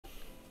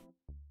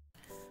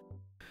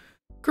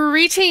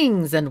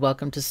Greetings and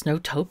welcome to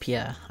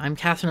Snowtopia. I'm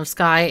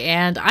KatherineOfSky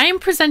and I am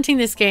presenting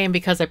this game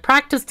because I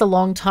practiced a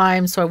long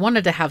time, so I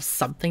wanted to have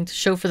something to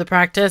show for the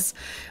practice.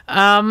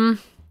 I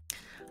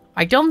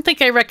don't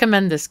think I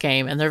recommend this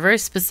game, and there are very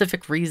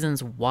specific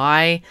reasons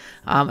why,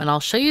 and I'll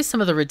show you some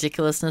of the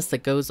ridiculousness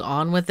that goes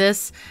on with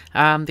this,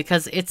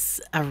 because it's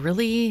a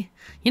really,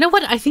 you know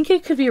what, I think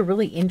it could be a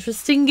really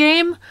interesting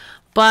game,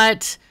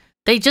 but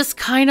they just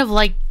kind of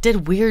like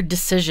did weird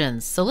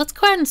decisions. So let's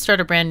go ahead and start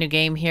a brand new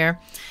game here.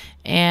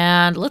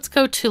 And let's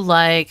go to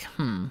like,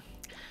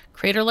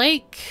 Crater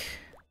Lake.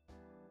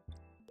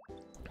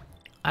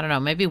 I don't know,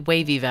 maybe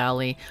Wavy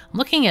Valley. I'm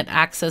looking at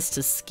access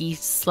to ski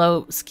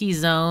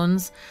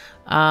zones.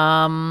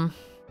 Yeah,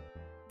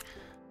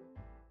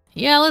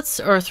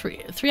 or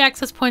three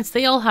access points.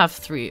 They all have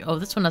 3. Oh,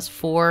 this one has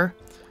 4.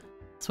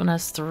 This one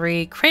has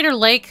 3. Crater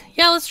Lake.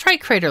 Yeah, let's try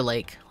Crater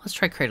Lake. Let's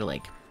try Crater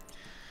Lake.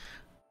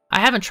 I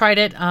haven't tried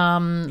it,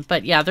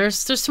 but yeah, there's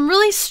some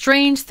really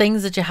strange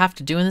things that you have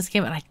to do in this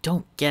game, and I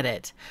don't get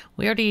it.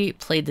 We already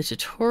played the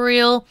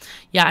tutorial.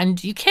 Yeah,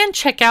 and you can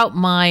check out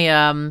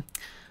my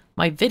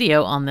my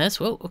video on this.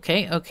 Whoa,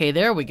 okay,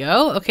 there we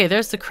go. Okay,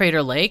 there's the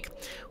Crater Lake.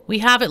 We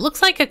have, it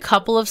looks like a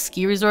couple of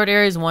ski resort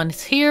areas.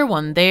 One's here,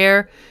 one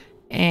there,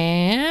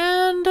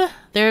 and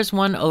there's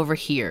one over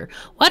here.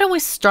 Why don't we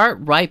start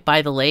right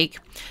by the lake?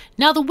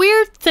 Now, the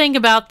weird thing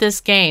about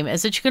this game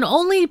is that you can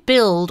only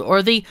build,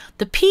 or the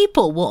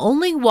people will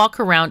only walk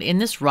around in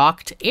this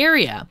rocked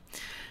area.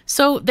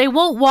 So they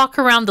won't walk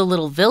around the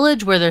little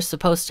village where they're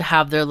supposed to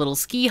have their little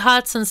ski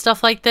huts and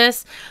stuff like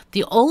this.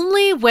 The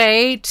only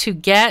way to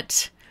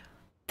get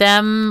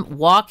them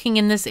walking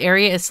in this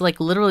area is to like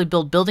literally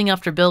build building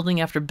after building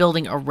after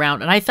building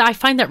around, and I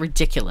find that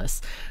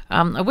ridiculous.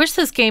 I wish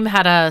this game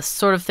had a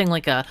sort of thing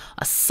like a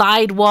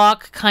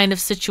sidewalk kind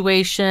of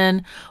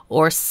situation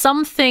or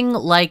something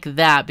like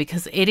that,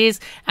 because it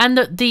is,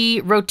 and the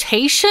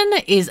rotation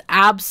is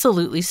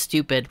absolutely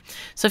stupid.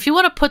 So if you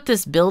want to put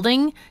this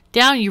building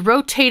down, you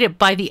rotate it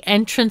by the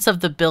entrance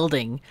of the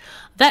building.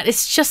 That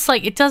is just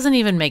like, it doesn't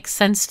even make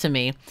sense to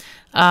me.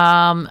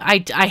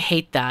 I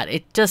hate that.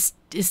 It just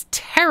is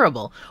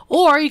terrible.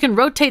 Or you can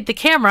rotate the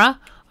camera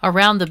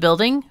around the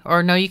building,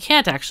 or no, you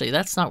can't actually.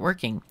 That's not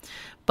working.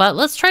 But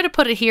let's try to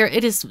put it here.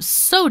 It is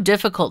so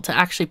difficult to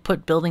actually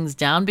put buildings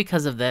down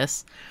because of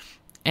this.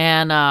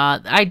 And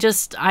I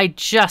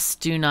just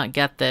do not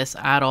get this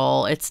at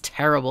all. It's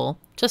terrible.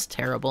 Just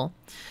terrible.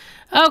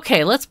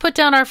 Okay, let's put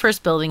down our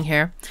first building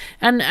here.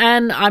 And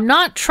I'm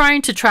not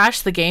trying to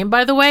trash the game,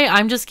 by the way.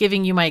 I'm just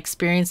giving you my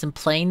experience in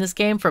playing this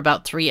game for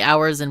about 3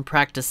 hours in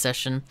practice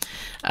session.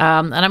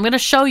 And I'm going to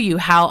show you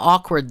how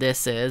awkward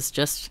this is.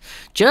 Just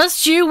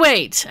you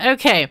wait.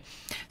 Okay,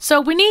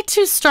 so we need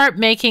to start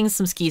making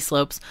some ski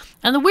slopes.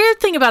 And the weird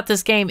thing about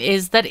this game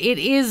is that it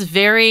is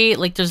very,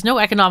 like, there's no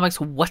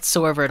economics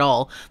whatsoever at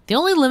all. The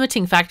only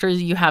limiting factor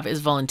you have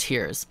is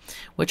volunteers,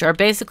 which are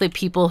basically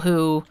people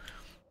who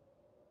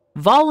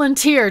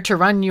volunteer to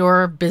run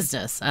your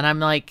business. And I'm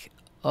like,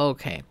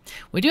 okay.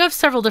 We do have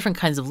several different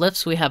kinds of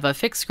lifts. We have a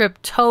fixed grip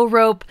tow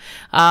rope,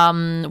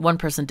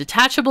 1-person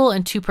detachable,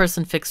 and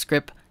 2-person fixed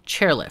grip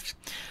chairlift.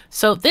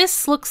 So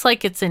this looks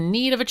like it's in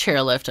need of a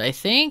chairlift, I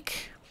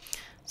think.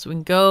 So we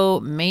can go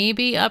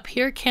maybe up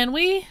here, can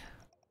we?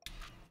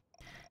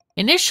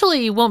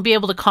 Initially, you won't be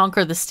able to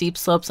conquer the steep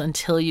slopes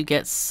until you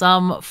get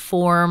some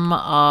form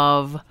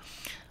of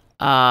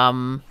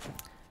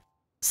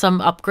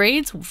some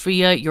upgrades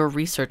via your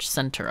research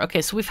center.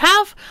 Okay, so we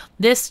have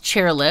this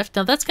chairlift.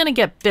 Now that's going to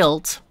get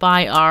built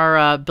by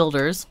our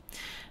builders.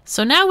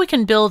 So now we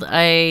can build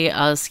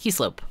a ski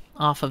slope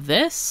off of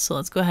this. So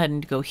let's go ahead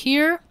and go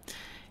here.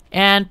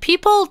 And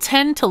people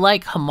tend to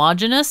like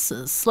homogeneous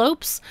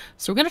slopes.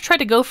 So we're going to try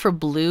to go for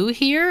blue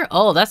here.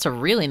 Oh, that's a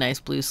really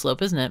nice blue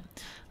slope, isn't it?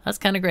 That's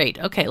kind of great.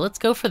 Okay, let's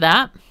go for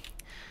that.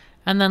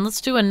 And then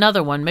let's do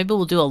another one. Maybe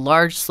we'll do a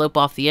large slope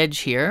off the edge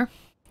here.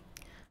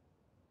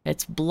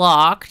 It's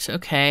blocked.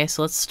 Okay,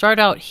 so let's start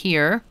out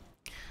here.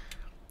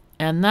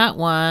 And that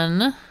one,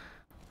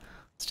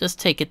 let's just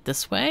take it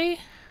this way.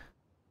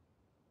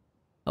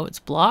 Oh, it's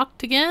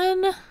blocked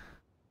again.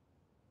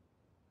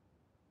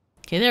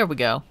 Okay, there we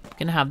go. We're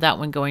gonna have that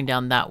one going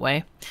down that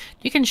way.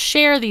 You can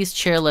share these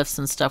chairlifts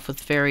and stuff with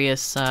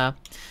various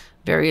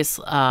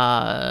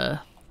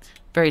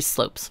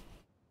slopes.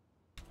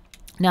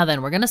 Now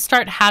then, we're gonna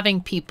start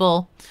having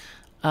people.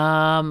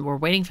 We're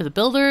waiting for the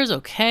builders.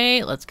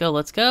 Okay, let's go,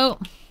 let's go.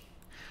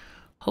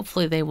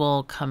 Hopefully they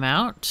will come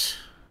out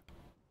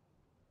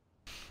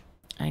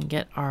and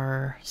get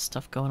our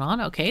stuff going on.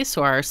 Okay,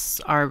 so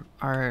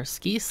our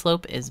ski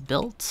slope is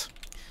built.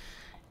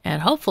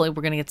 And hopefully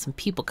we're going to get some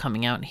people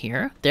coming out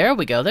here. There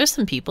we go. There's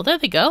some people. There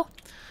they go.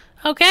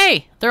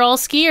 Okay, they're all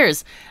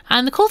skiers.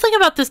 And the cool thing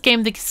about this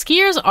game, the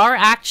skiers are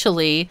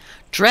actually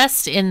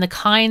dressed in the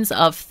kinds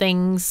of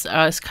things,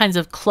 kinds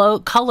of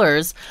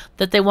colors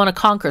that they want to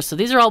conquer. So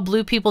these are all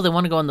blue people. They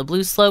want to go on the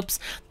blue slopes.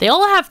 They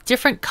all have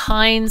different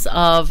kinds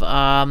of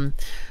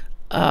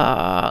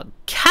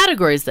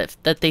categories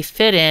that they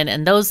fit in,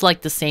 and those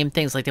like the same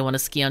things. Like they want to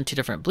ski on 2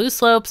 different blue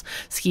slopes,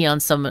 ski on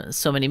so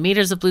many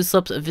meters of blue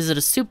slopes, visit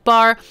a soup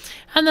bar,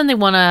 and then they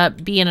want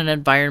to be in an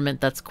environment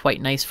that's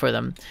quite nice for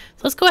them.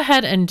 So let's go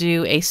ahead and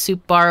do a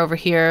soup bar over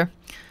here.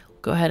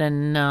 Go ahead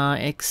and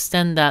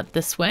extend that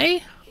this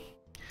way.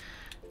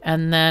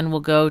 And then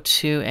we'll go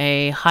to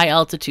a high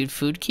altitude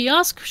food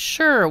kiosk.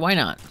 Sure, why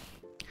not?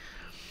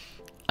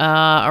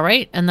 All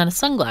right, and then a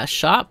sunglass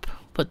shop.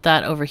 Put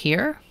that over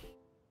here.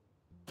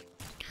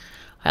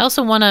 I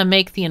also want to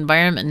make the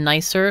environment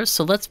nicer,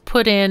 so let's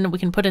put in, we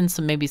can put in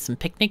maybe some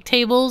picnic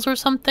tables or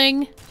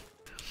something.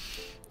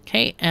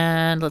 Okay,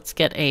 and let's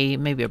get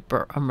maybe an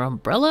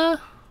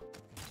umbrella.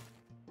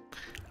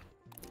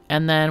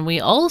 And then we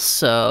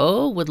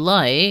also would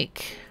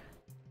like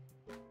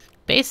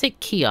basic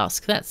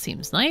kiosk. That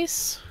seems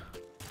nice.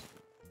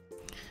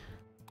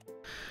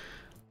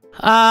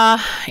 I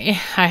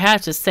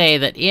have to say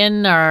that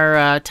in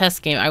our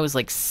test game, I was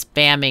like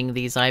spamming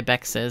these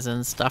ibexes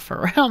and stuff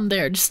around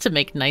there just to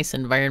make nice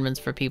environments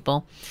for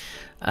people.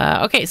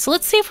 Okay, so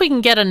let's see if we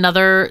can get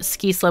another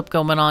ski slope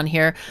going on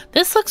here.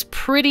 This looks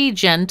pretty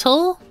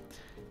gentle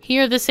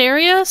here, this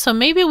area. So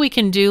maybe we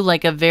can do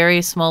like a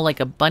very small,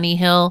 like a bunny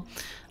hill.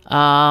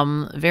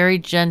 Very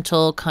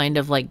gentle kind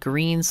of like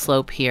green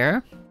slope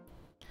here.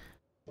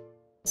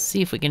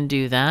 See if we can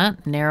do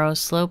that. Narrow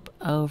slope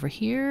over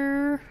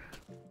here.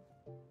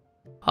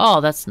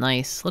 Oh, that's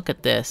nice. Look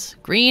at this.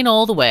 Green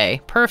all the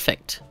way.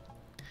 Perfect.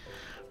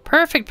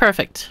 Perfect,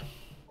 perfect.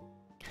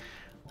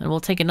 Then we'll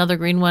take another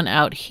green one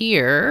out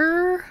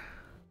here.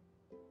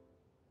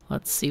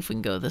 Let's see if we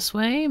can go this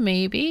way,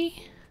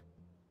 maybe.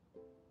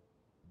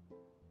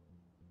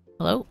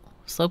 Hello?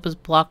 Slope is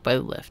blocked by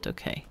the lift.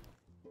 Okay.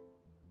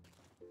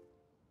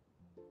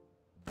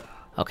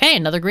 Okay,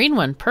 another green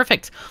one.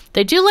 Perfect.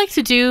 They do like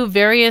to do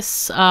various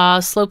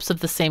slopes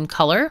of the same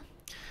color.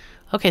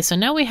 Okay, so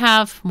now we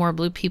have more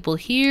blue people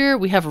here.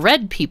 We have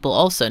red people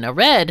also. Now,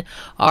 red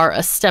are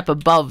a step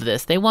above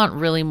this. They want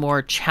really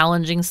more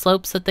challenging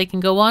slopes that they can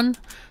go on.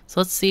 So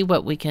let's see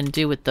what we can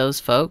do with those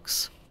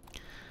folks.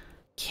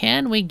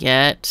 Can we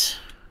get...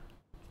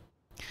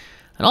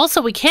 And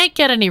also, we can't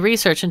get any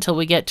research until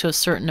we get to a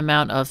certain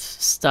amount of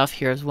stuff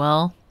here as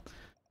well.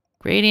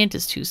 Gradient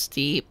is too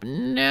steep.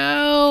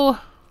 No!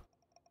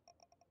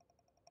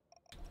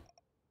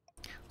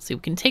 Let's see,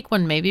 we can take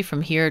one maybe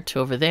from here to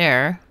over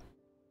there.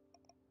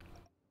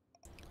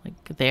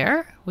 Like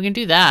there? We can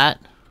do that.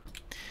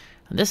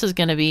 And this is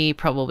going to be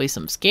probably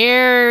some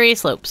scary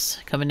slopes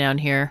coming down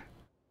here.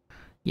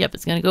 Yep,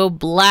 it's going to go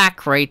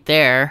black right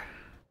there.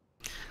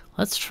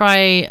 Let's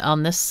try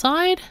on this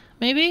side,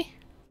 maybe?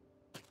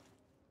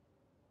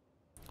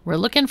 We're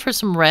looking for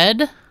some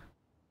red.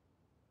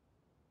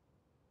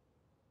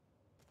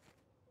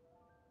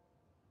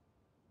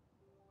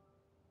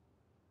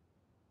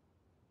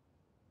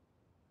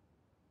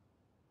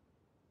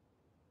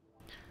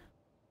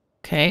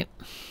 Okay.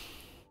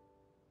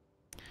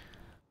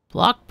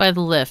 Blocked by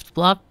the lift.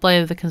 Blocked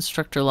by the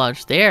constructor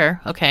lodge.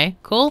 There. Okay,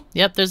 cool.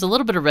 Yep, there's a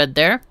little bit of red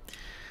there.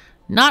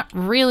 Not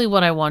really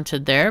what I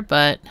wanted there,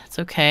 but it's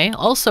okay.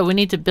 Also, we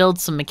need to build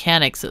some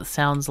mechanics, it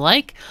sounds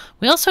like.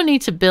 We also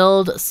need to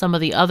build some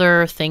of the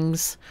other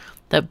things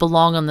that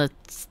belong on the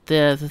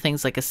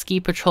things like a ski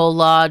patrol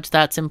lodge.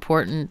 That's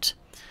important.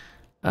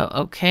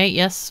 Oh, okay,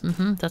 yes.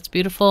 That's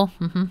beautiful.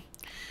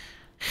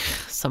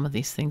 Some of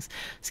these things.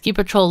 Ski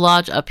patrol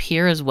lodge up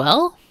here as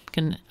well.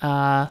 Can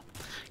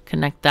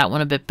connect that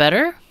one a bit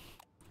better.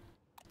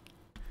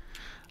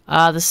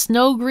 The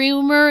snow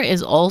groomer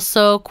is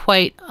also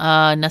quite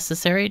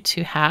necessary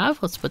to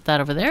have. Let's put that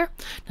over there.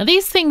 Now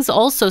these things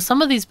also,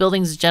 some of these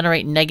buildings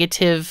generate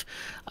negative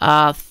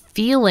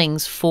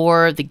feelings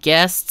for the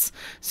guests.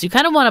 So you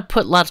kind of want to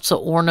put lots of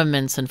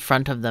ornaments in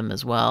front of them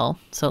as well.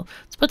 So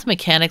let's put the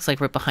mechanics like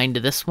right behind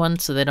this one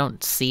so they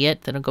don't see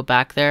it. They don't go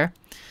back there.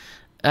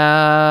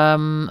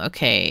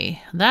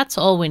 Okay, that's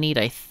all we need,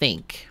 I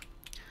think.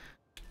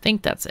 I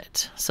think that's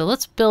it. So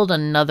let's build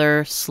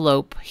another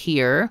slope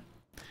here.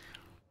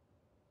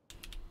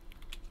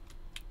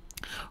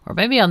 Or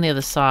maybe on the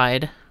other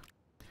side.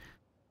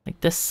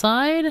 Like this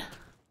side.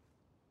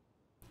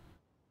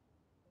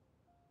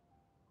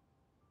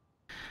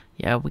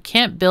 Yeah, we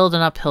can't build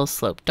an uphill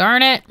slope.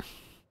 Darn it!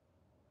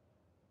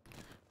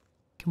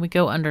 Can we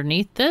go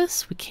underneath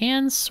this? We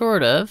can,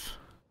 sort of.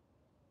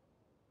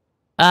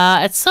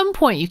 At some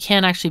point, you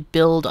can actually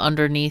build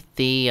underneath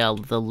the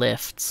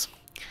lifts.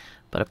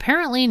 But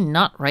apparently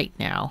not right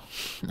now.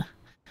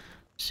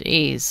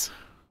 Jeez.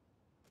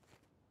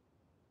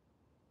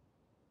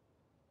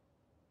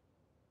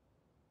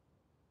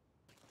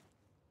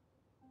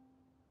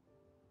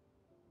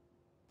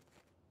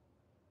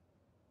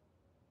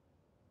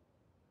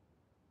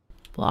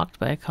 Blocked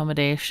by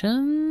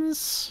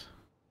accommodations.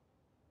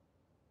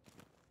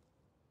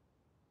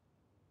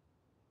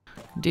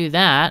 Do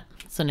that.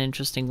 It's an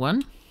interesting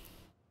one.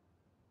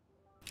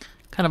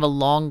 Kind of a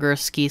longer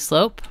ski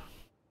slope.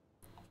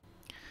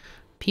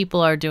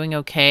 People are doing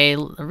okay.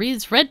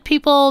 These red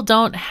people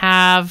don't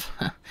have...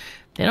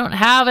 They don't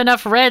have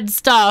enough red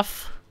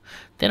stuff.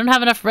 They don't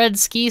have enough red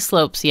ski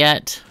slopes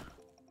yet.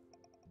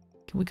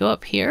 Can we go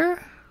up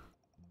here?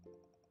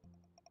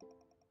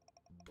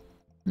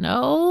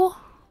 No?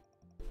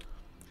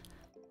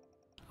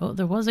 Oh,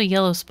 there was a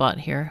yellow spot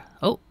here.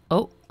 Oh,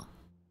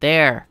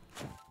 there.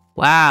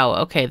 Wow,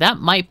 okay, that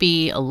might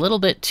be a little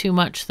bit too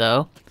much,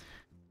 though.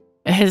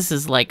 This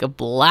is like a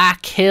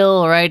black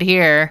hill right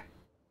here.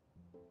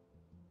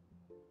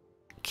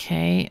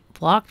 Okay,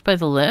 blocked by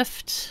the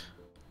lift.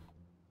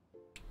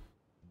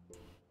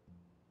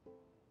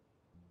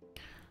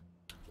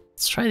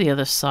 Let's try the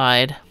other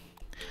side.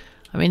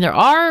 I mean, there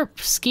are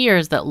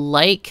skiers that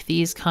like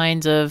these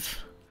kinds of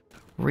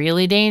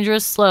really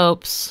dangerous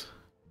slopes.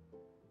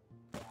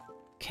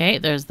 Okay,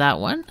 there's that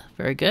one.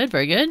 Very good,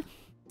 very good.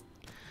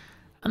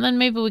 And then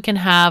maybe we can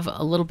have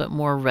a little bit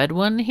more red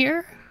one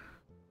here.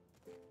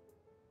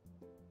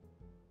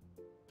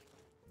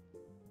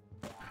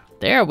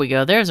 There we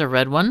go. There's a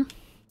red one.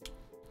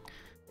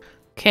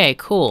 Okay,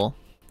 cool.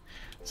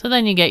 So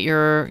then you get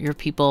your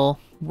people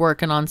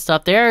working on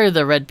stuff. There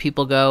the red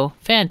people go.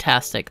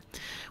 Fantastic.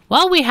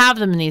 While we have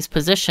them in these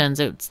positions,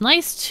 it's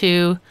nice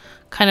to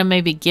kind of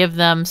maybe give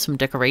them some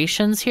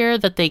decorations here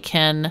that they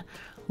can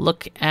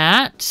look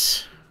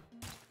at.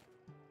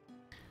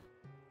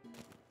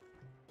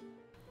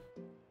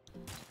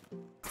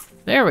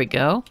 There we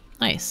go.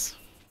 Nice.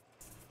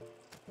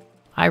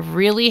 I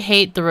really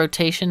hate the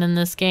rotation in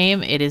this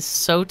game. It is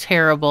so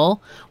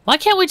terrible. Why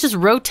can't we just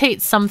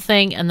rotate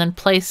something and then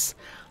place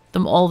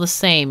them all the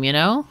same, you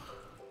know?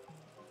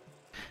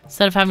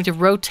 Instead of having to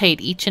rotate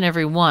each and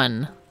every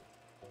one.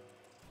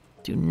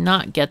 Do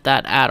not get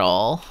that at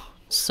all.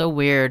 So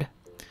weird.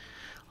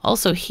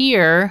 Also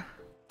here,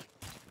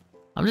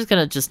 I'm just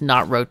gonna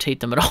not rotate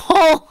them at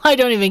all. I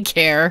don't even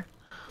care,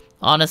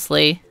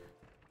 honestly.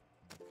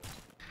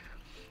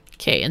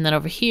 Okay, and then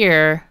over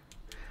here,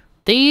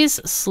 these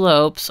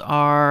slopes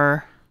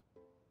are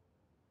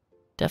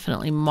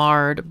definitely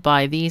marred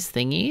by these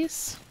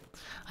thingies.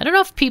 I don't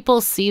know if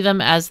people see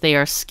them as they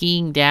are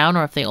skiing down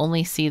or if they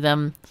only see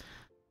them...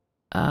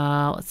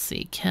 let's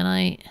see, can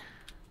I...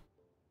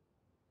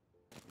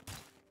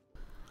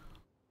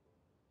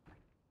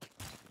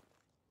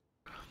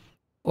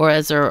 Or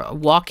as they're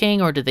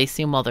walking, or do they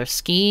see them while they're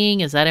skiing?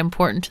 Is that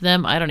important to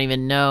them? I don't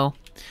even know.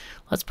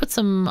 Let's put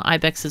some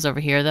ibexes over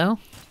here, though.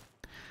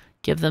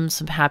 Give them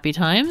some happy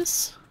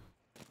times.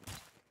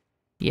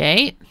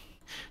 Yay.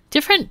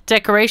 Different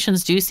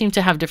decorations do seem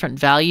to have different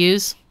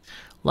values.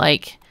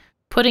 Like,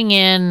 putting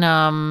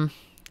in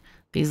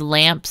these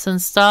lamps and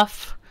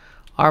stuff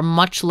are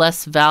much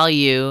less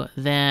value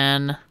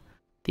than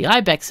the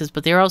ibexes,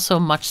 but they're also a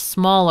much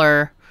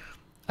smaller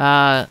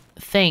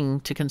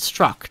thing to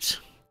construct.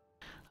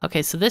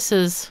 Okay, so this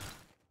is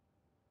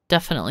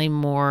definitely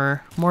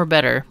more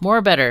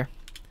better.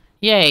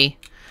 Yay.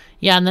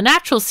 Yeah, and the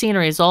natural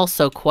scenery is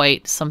also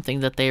quite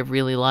something that they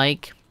really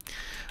like.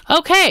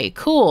 Okay,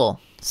 cool.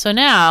 So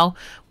now,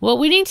 what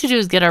we need to do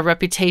is get our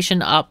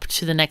reputation up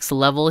to the next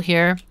level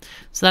here.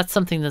 So that's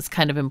something that's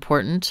kind of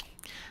important.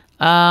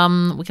 We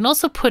can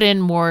also put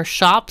in more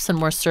shops and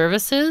more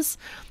services.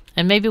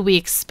 And maybe we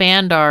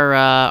expand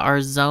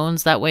our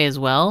zones that way as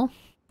well.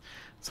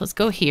 So let's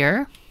go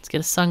here. Let's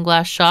get a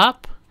sunglass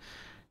shop.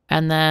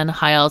 And then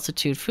high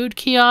altitude food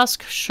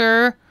kiosk,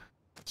 sure.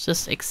 Let's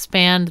just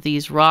expand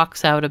these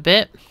rocks out a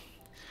bit.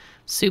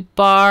 Soup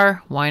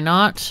bar, why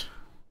not?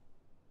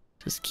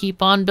 Just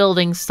keep on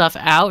building stuff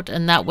out,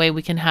 and that way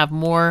we can have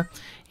more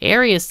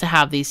areas to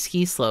have these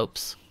ski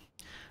slopes.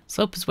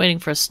 Slope is waiting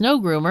for a snow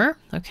groomer,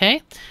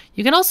 okay.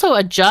 You can also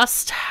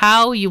adjust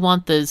how you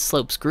want the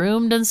slopes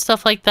groomed and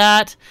stuff like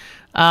that.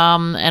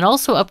 And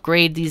also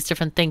upgrade these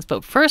different things.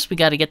 But first we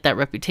got to get that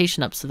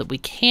reputation up so that we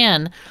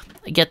can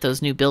get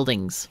those new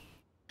buildings.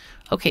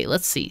 Okay,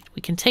 let's see.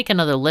 We can take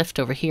another lift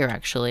over here,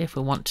 actually, if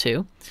we want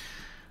to.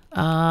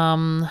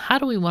 How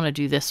do we want to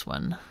do this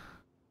one?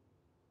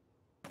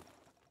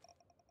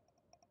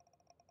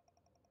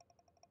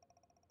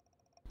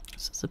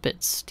 This is a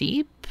bit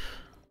steep.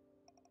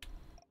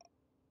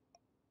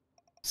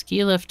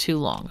 Ski lift too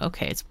long.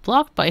 Okay, it's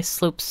blocked by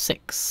slope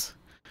 6.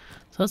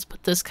 So let's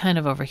put this kind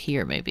of over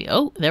here, maybe.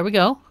 Oh, there we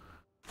go.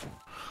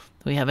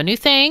 We have a new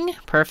thing.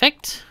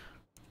 Perfect.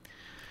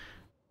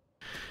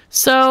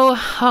 So,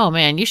 oh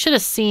man, you should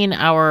have seen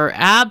our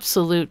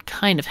absolute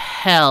kind of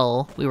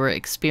hell we were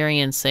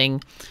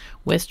experiencing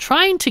with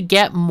trying to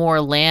get more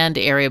land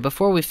area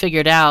before we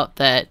figured out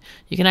that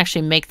you can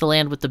actually make the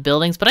land with the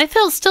buildings. But I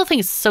still think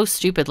it's so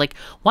stupid. Like,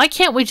 why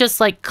can't we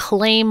just, like,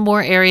 claim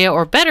more area,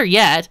 or better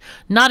yet,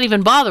 not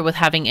even bother with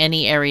having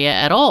any area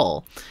at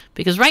all?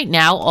 Because right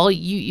now,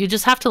 you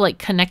just have to, like,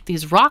 connect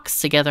these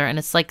rocks together, and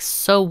it's, like,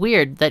 so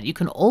weird that you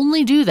can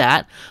only do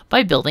that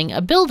by building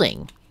a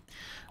building.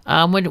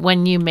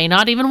 When you may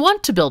not even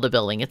want to build a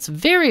building. It's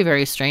very,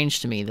 very strange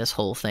to me, this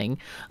whole thing.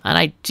 And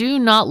I do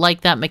not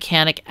like that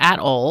mechanic at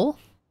all.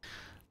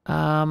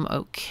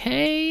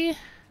 Okay.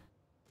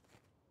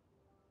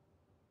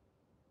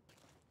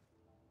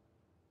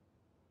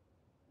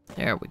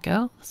 There we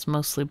go. It's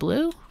mostly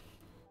blue.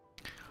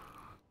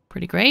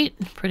 Pretty great.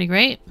 Pretty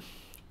great.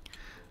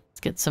 Let's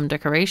get some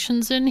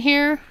decorations in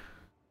here.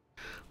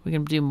 We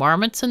can do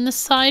marmots in this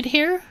side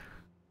here.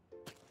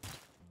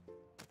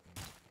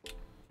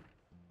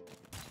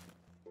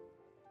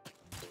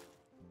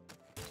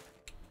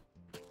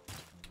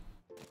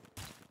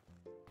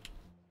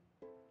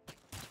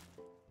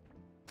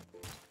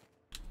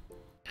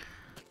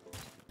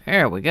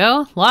 There we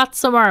go.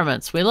 Lots of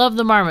marmots. We love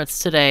the marmots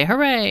today.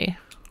 Hooray!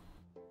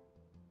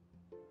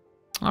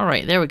 All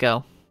right, there we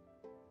go.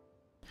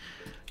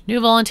 New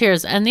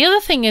volunteers. And the other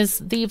thing is,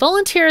 the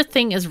volunteer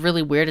thing is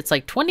really weird. It's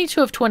like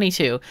 22 of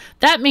 22.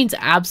 That means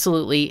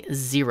absolutely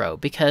 0,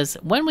 because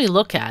when we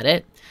look at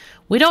it,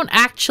 we don't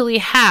actually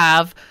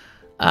have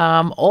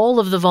all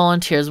of the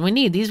volunteers we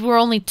need. These were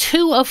only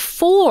 2 of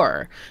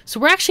 4.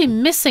 So we're actually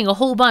missing a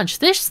whole bunch.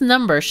 This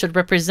number should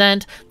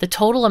represent the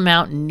total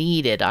amount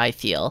needed, I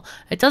feel.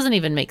 It doesn't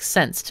even make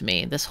sense to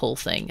me, this whole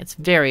thing. It's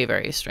very,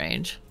 very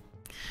strange.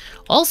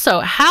 Also,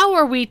 how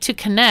are we to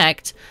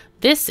connect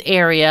this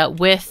area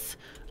with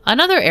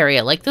another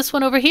area, like this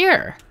one over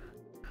here?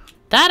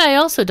 That I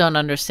also don't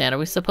understand. Are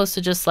we supposed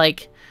to just,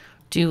 like,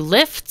 do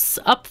lifts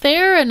up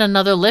there and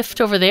another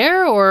lift over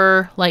there?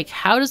 Or, like,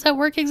 how does that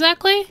work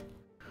exactly?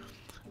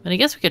 But I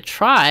guess we could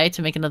try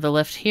to make another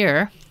lift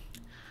here.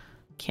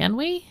 Can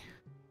we?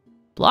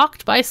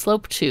 Blocked by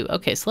slope 2.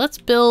 Okay, so let's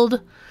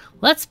build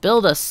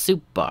a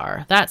soup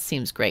bar. That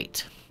seems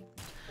great.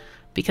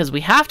 Because we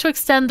have to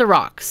extend the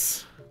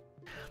rocks.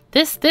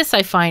 This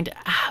I find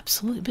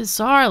absolutely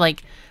bizarre.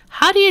 Like,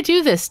 how do you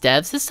do this,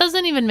 devs? This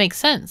doesn't even make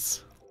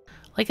sense.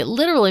 Like, it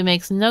literally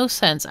makes no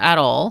sense at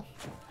all.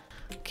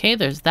 Okay,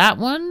 there's that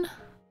one.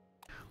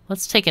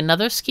 Let's take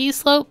another ski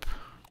slope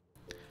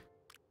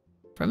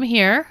from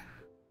here.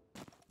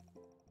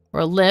 Or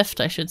a lift,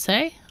 I should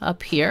say,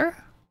 up here.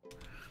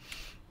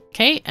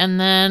 Okay, and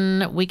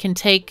then we can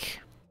take...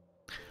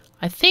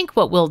 I think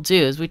what we'll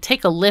do is we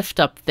take a lift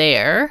up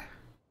there.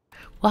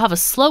 We'll have a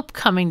slope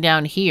coming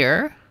down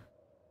here.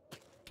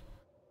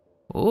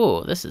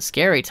 Ooh, this is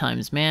scary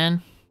times,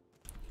 man.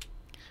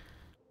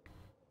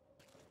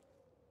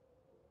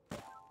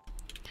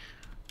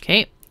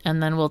 Okay,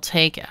 and then we'll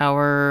take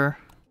our...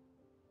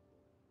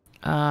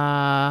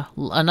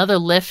 another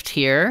lift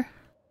here.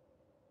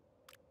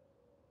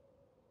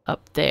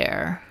 Up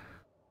there.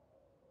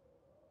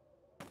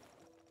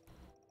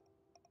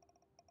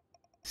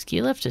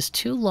 Ski lift is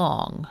too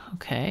long.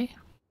 Okay.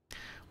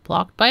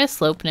 Blocked by a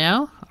slope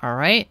now.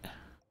 Alright.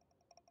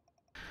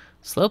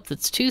 Slope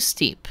that's too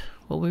steep.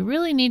 Well, we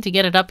really need to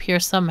get it up here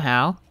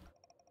somehow.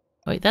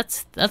 Wait,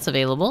 that's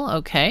available.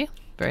 Okay.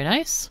 Very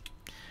nice.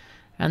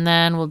 And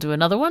then we'll do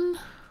another one.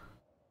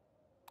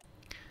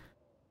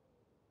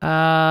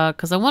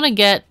 Because I want to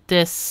get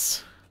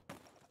these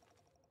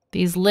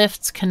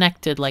lifts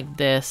connected like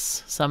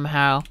this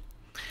somehow.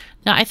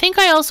 Now, I think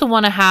I also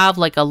want to have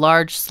like a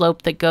large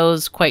slope that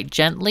goes quite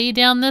gently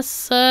down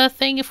this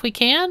thing if we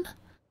can.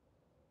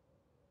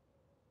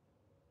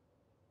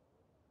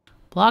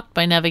 Blocked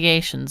by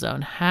navigation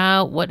zone.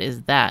 What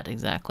is that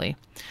exactly?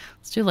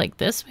 Let's do like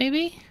this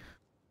maybe.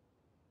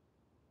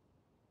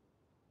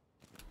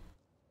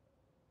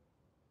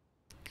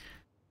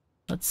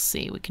 Let's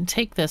see, we can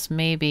take this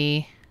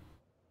maybe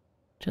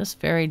just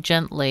very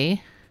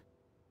gently.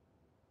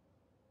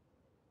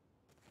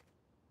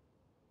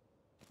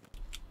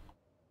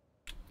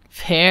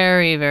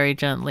 Very, very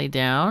gently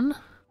down.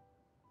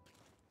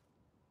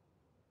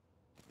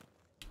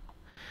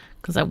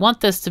 Because I want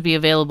this to be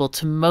available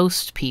to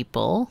most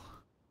people.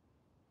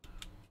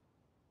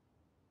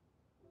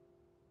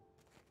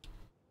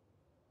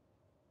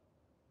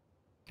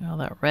 Oh,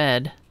 that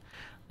red.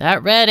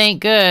 That red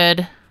ain't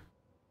good.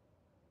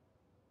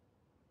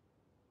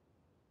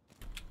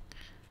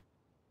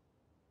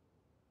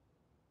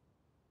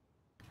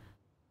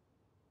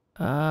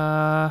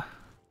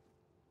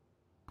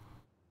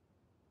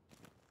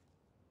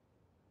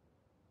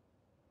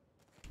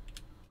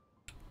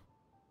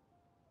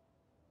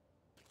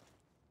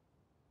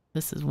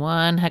 This is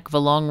one heck of a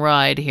long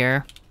ride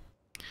here.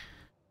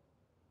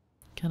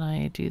 Can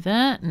I do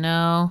that?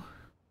 No.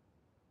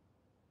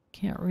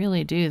 Can't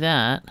really do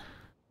that.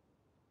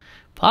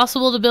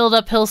 Possible to build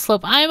uphill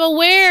slope. I'm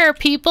aware,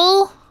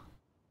 people!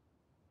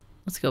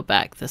 Let's go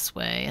back this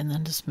way and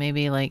then just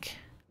maybe like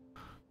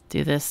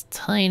do this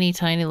tiny,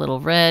 tiny little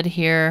red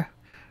here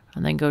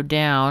and then go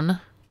down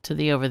to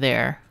the over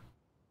there.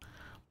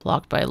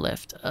 Blocked by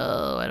lift.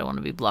 Oh, I don't want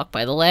to be blocked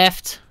by the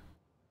lift.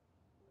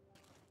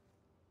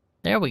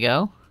 There we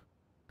go.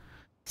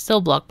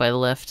 Still blocked by the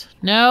lift.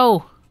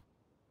 No!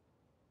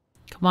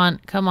 Come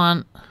on, come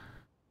on.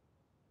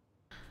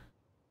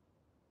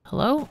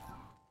 Hello?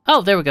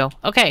 Oh, there we go.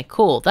 Okay,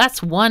 cool.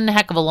 That's one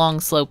heck of a long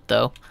slope,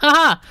 though.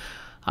 Haha!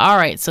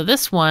 Alright, so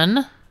this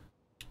one...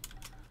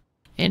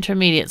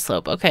 intermediate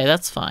slope. Okay,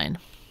 that's fine.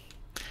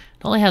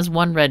 It only has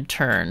one red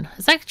turn.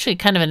 It's actually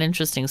kind of an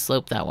interesting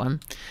slope, that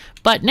one.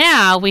 But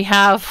now we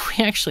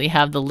actually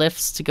have the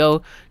lifts to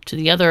go to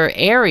the other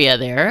area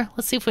there.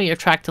 Let's see if we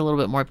attract a little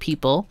bit more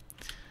people.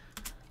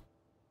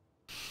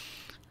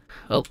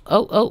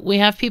 Oh, we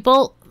have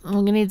people. I'm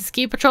gonna need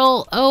ski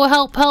patrol. Oh,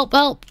 help, help,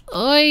 help.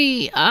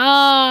 Oi.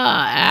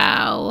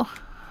 Ah, ow.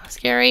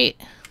 Scary.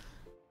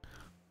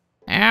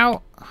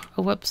 Ow.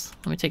 Oh, whoops.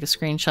 Let me take a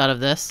screenshot of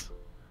this.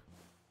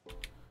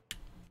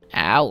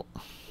 Ow.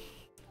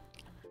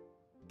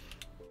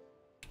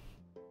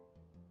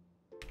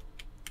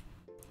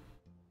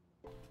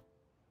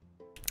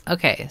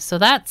 Okay, so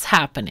that's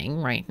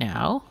happening right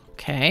now.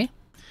 Okay.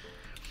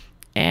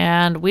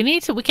 And we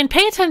can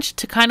pay attention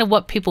to kind of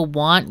what people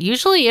want.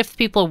 Usually if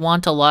people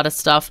want a lot of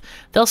stuff,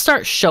 they'll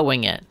start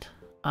showing it.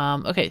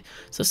 Okay,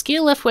 so ski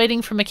lift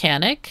waiting for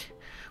mechanic.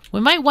 We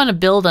might want to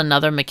build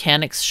another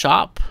mechanic's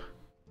shop.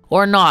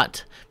 Or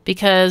not,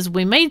 because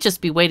we may just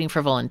be waiting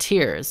for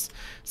volunteers.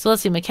 So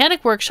let's see,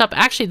 mechanic workshop.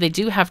 Actually, they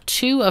do have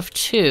 2 of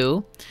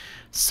 2.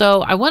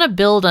 So I want to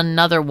build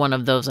another one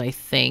of those, I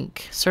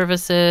think.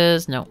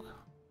 Services, no.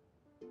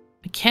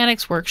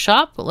 Mechanics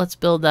workshop, but let's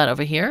build that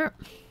over here.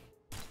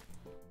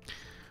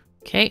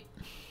 Okay.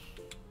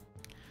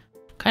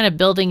 Kind of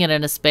building it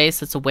in a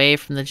space that's away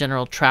from the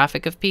general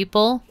traffic of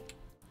people.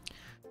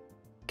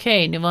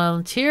 Okay, new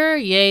volunteer.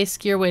 Yay,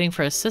 skier waiting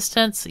for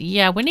assistance.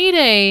 Yeah, we need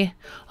a...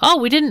 Oh,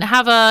 we didn't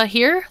have a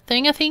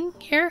thing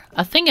here?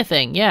 A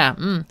thing, yeah.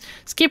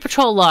 Ski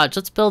patrol lodge.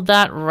 Let's build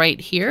that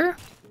right here.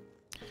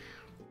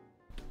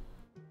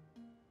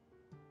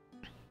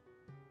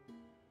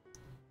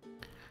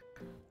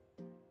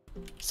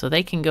 So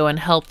they can go and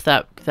help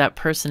that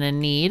person in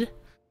need.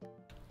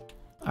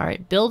 All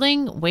right,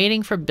 building,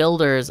 waiting for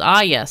builders.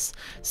 Ah, yes.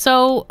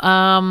 So,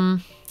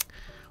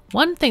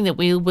 one thing that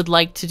we would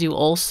like to do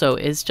also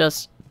is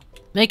just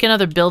make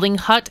another building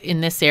hut in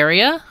this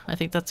area. I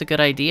think that's a good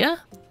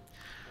idea.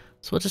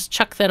 So we'll just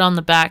chuck that on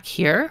the back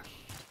here.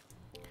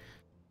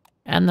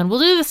 And then we'll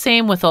do the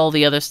same with all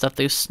the other stuff.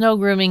 There's snow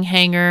grooming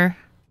hanger.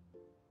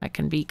 That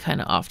can be kind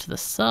of off to the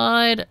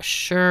side.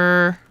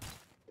 Sure.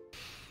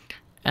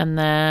 And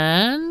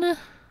then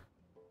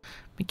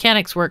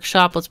mechanics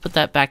workshop. Let's put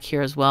that back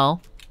here as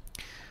well.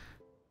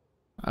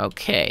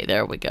 Okay,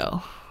 there we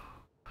go.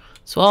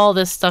 So all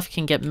this stuff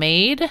can get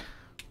made. And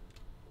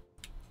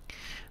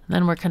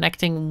then we're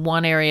connecting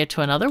one area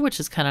to another, which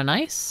is kind of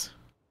nice.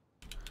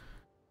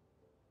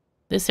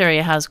 This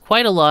area has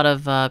quite a lot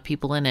of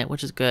people in it,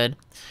 which is good.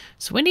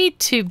 So we need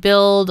to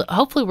build,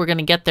 hopefully we're going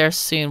to get there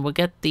soon. We'll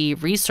get the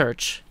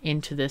research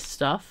into this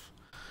stuff.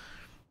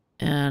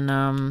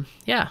 And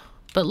yeah.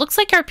 But it looks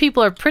like our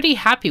people are pretty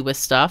happy with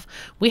stuff.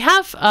 We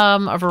have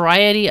a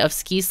variety of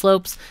ski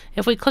slopes.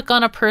 If we click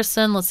on a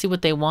person, let's see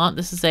what they want.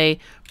 This is a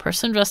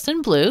person dressed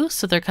in blue,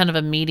 so they're kind of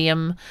a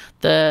medium.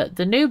 The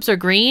noobs are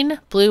green,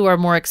 blue are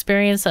more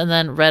experienced, and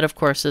then red, of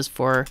course, is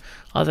for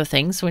other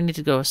things. So we need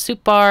to go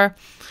soup bar.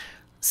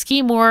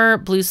 Ski more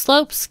blue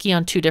slopes, ski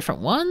on 2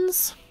 different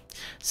ones.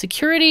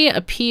 Security,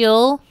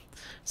 appeal.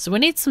 So we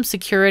need some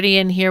security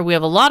in here. We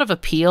have a lot of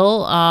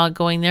appeal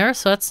going there,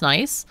 so that's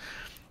nice.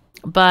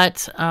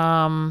 But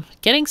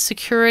getting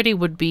security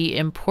would be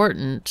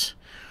important.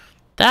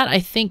 That, I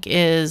think,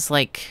 is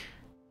like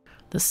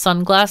the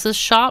sunglasses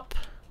shop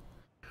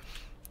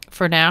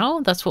for now.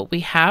 That's what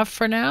we have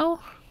for now.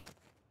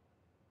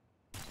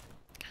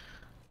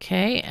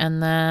 Okay,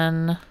 and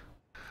then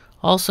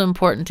also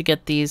important to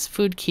get these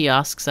food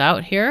kiosks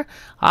out here.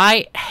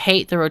 I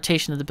hate the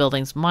rotation of the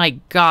buildings. My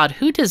God,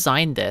 who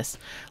designed this?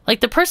 Like,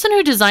 the person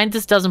who designed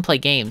this doesn't play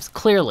games,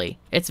 clearly.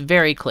 It's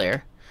very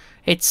clear.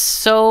 It's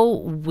so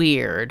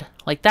weird.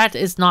 Like, that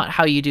is not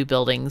how you do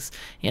buildings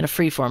in a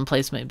freeform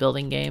placement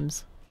building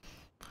games.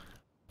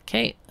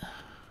 Okay.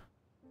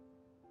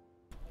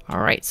 All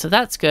right, so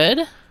that's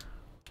good.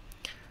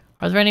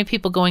 Are there any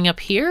people going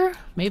up here?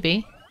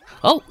 Maybe.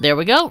 Oh, there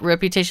we go.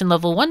 Reputation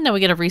level 1. Now we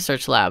get a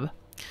research lab.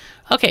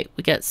 Okay,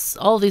 we get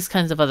all these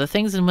kinds of other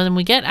things, and then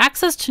we get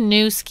access to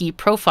new ski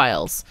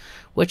profiles,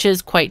 which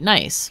is quite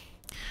nice.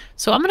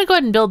 So I'm going to go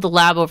ahead and build the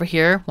lab over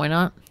here. Why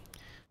not?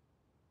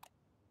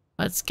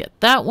 Let's get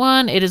that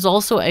one. It is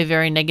also a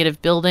very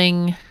negative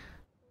building.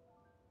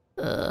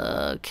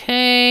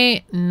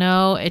 Okay.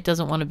 No, it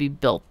doesn't want to be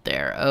built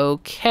there.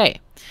 Okay.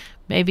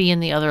 Maybe in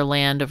the other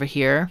land over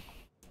here.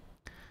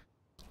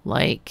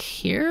 Like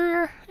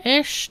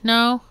here-ish?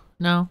 No.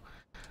 No.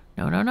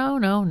 No, no, no,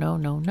 no, no,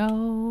 no,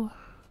 no.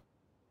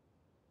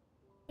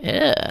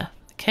 Yeah.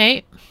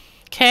 Okay.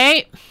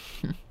 Okay.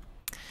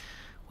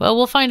 Well,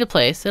 we'll find a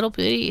place. It'll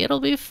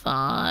be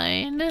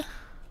fine.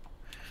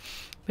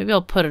 Maybe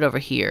I'll put it over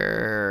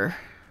here.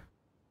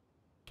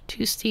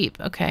 Too steep.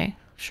 Okay,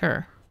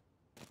 sure.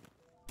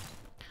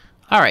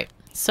 All right.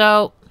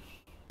 So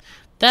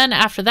then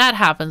after that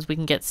happens, we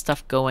can get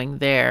stuff going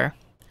there.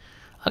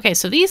 Okay,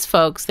 so these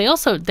folks, they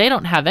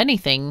don't have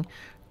anything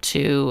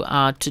to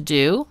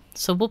do.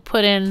 So we'll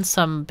put in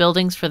some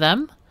buildings for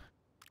them.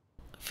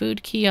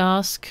 Food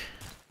kiosk.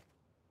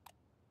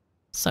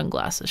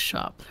 Sunglasses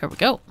shop. There we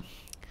go.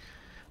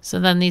 So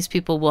then these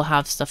people will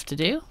have stuff to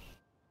do.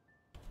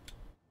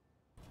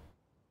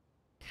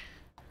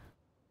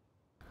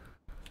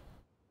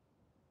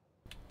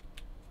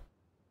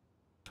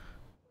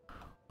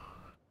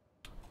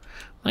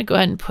 I'm going to go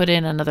ahead and put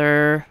in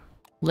another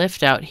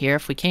lift out here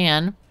if we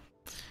can.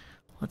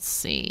 Let's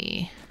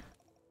see.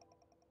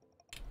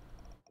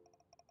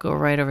 Go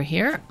right over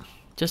here.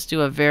 Just do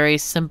a very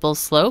simple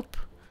slope.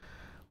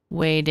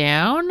 Way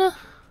down.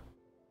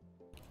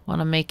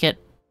 Want to make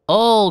it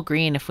all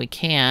green if we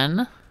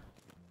can.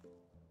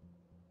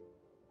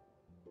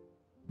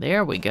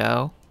 There we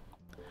go.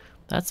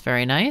 That's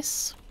very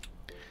nice.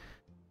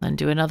 Then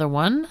do another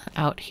one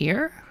out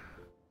here.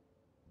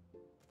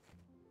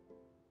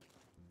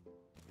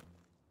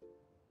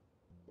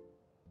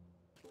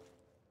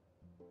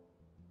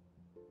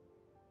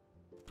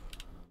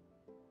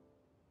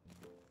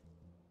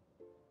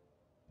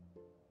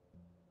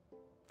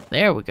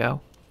 There we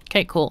go.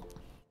 Okay, cool.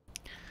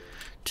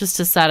 Just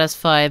to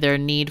satisfy their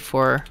need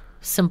for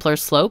simpler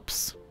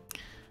slopes.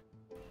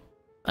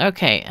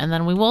 Okay, and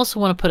then we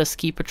also want to put a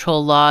ski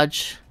patrol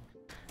lodge.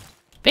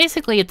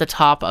 Basically at the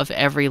top of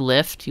every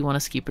lift, you want a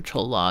ski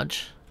patrol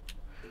lodge.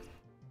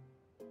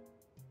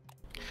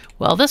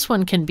 Well, this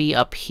one can be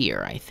up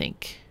here, I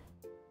think.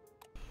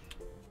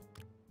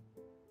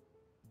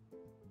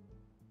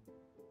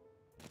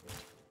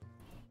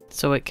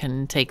 So it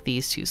can take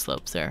these two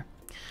slopes there.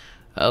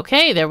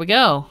 Okay, there we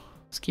go.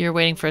 Skier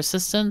waiting for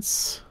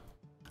assistance.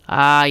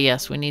 Ah,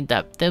 yes, we need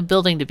the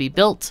building to be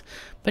built.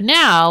 But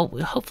now,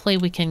 hopefully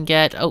we can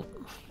get... Oh,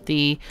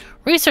 the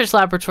research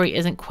laboratory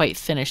isn't quite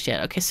finished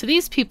yet. Okay, so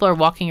these people are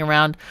walking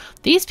around.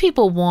 These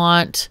people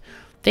want...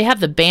 They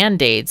have the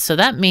band-aids, so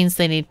that means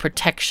they need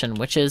protection,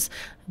 which is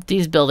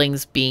these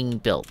buildings being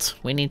built.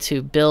 We need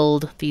to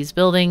build these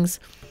buildings.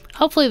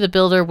 Hopefully the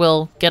builder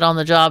will get on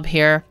the job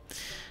here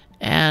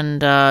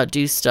and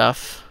do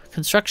stuff.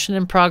 Construction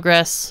in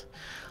progress.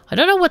 I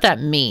don't know what that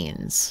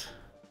means.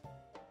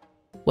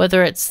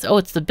 Whether it's... Oh,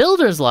 it's the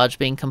builder's lodge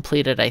being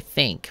completed, I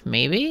think.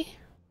 Maybe?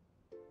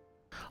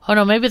 Oh,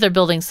 no, maybe they're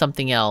building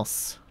something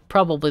else.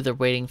 Probably they're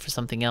waiting for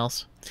something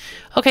else.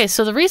 Okay,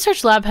 so the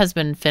research lab has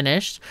been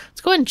finished.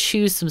 Let's go ahead and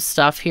choose some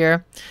stuff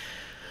here.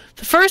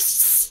 The first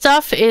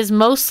stuff is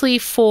mostly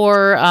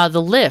for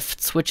the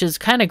lifts, which is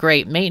kind of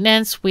great.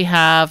 Maintenance, we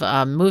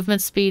have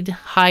movement speed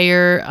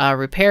higher,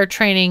 repair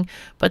training,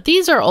 but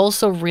these are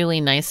also really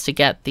nice to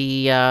get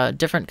the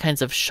different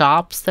kinds of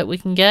shops that we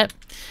can get.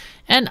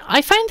 And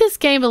I find this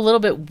game a little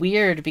bit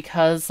weird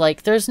because,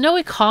 like, there's no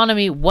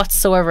economy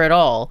whatsoever at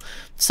all.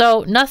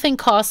 So nothing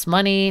costs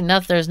money.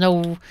 There's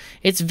no...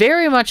 It's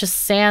very much a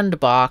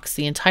sandbox,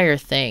 the entire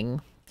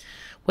thing.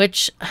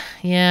 Which,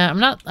 yeah, I'm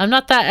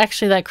not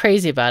that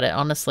crazy about it,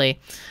 honestly.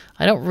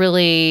 I don't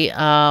really...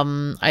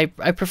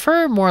 I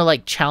prefer more,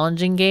 like,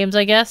 challenging games,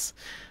 I guess.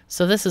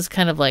 So this is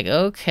kind of like,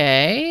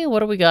 okay,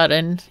 what do we got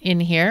in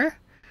here?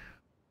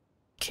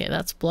 Okay,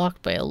 that's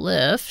blocked by a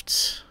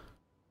lift.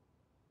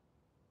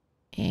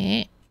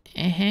 Oh,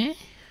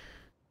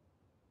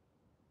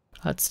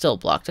 it's still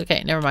blocked.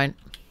 Okay, never mind.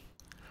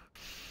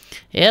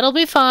 It'll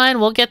be fine.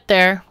 We'll get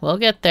there. We'll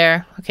get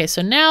there. Okay,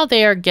 so now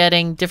they are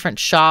getting different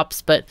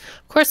shops, but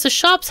of course the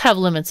shops have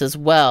limits as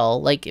well.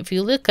 Like if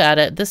you look at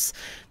it,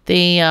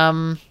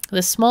 the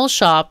small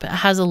shop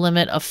has a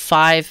limit of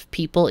 5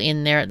 people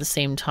in there at the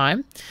same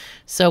time.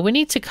 So we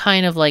need to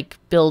kind of like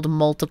build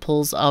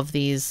multiples of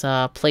these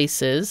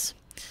places.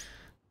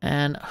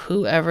 And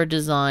whoever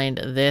designed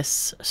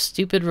this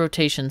stupid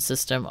rotation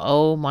system,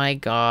 oh my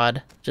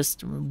god,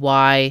 just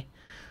why?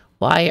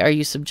 Why are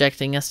you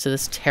subjecting us to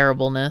this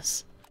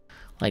terribleness?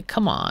 Like,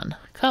 come on.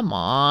 Come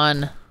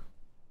on.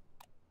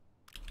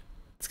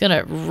 It's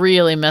gonna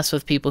really mess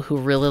with people who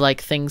really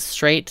like things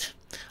straight.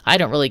 I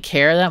don't really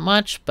care that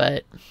much,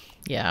 but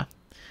yeah.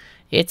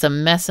 It's a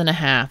mess and a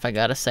half, I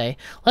gotta say.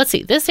 Let's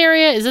see. This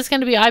area, is this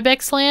going to be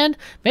Ibex land?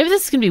 Maybe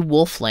this is going to be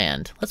Wolf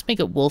land. Let's make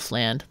it Wolf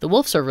land. The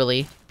wolves are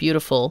really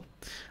beautiful.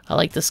 I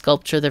like the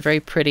sculpture. They're very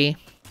pretty.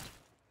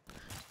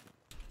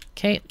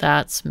 Okay,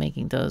 that's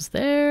making those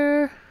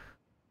there.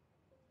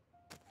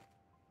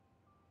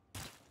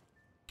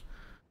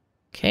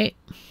 Okay.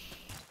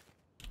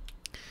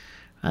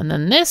 And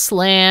then this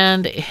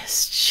land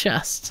is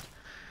just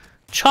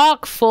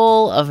chock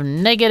full of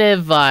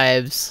negative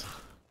vibes.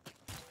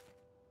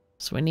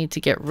 So we need to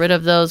get rid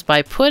of those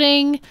by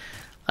putting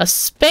a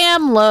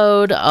spam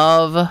load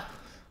of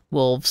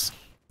wolves.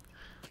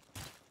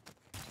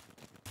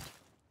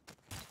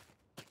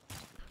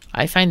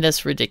 I find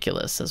this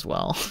ridiculous as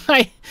well.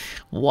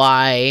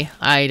 Why?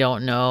 I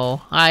don't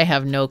know. I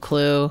have no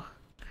clue.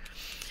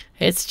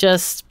 It's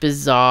just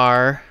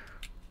bizarre.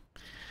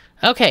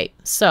 Okay,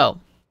 so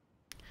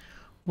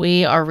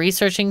we are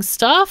researching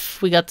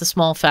stuff. We got the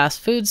small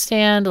fast food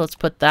stand. Let's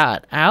put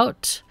that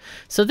out.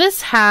 So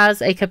this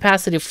has a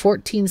capacity of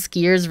 14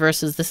 skiers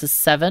versus this is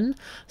 7.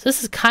 So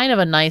this is kind of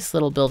a nice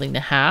little building to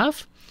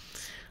have.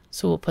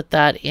 So we'll put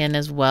that in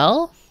as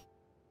well.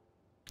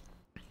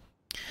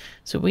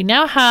 So we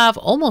now have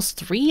almost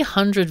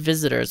 300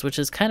 visitors, which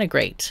is kind of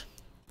great.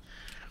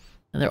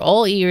 And they're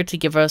all eager to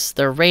give us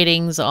their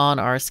ratings on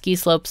our ski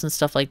slopes and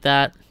stuff like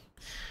that.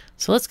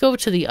 So let's go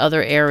to the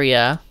other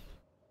area.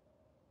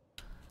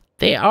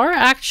 They are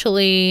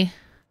actually...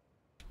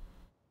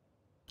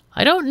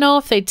 I don't know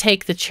if they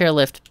take the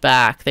chairlift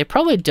back. They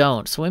probably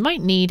don't. So we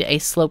might need a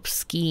slope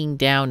skiing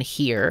down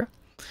here.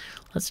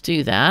 Let's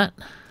do that.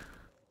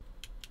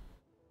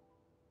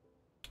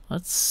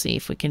 Let's see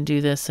if we can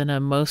do this in a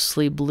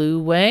mostly blue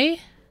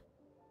way.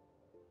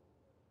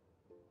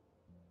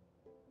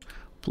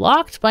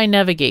 Blocked by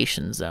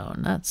navigation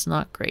zone. That's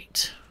not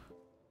great.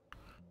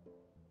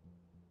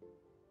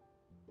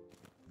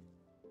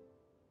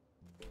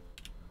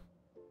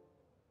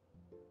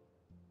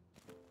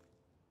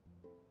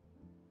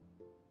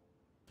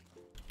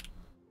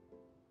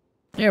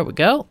 There we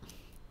go.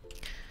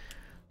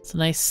 It's a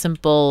nice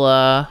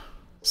simple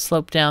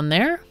slope down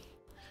there.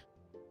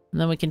 And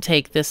then we can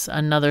take this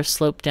another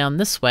slope down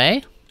this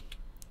way.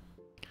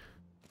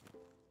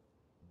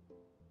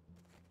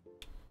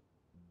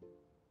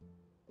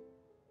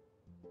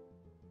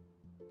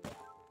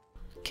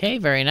 Okay,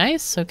 very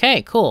nice.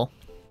 Okay, cool.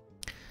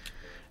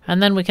 And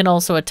then we can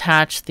also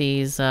attach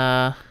these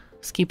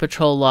ski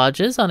patrol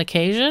lodges on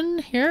occasion.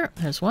 Here,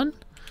 there's one.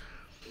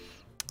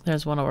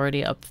 There's one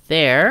already up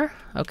there.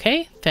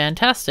 Okay,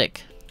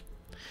 fantastic.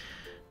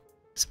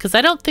 Because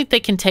I don't think they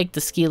can take the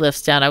ski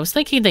lifts down. I was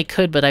thinking they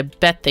could, but I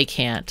bet they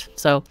can't.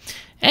 So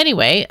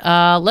anyway,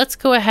 let's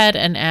go ahead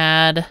and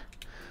add...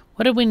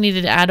 What did we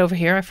need to add over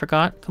here? I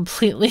forgot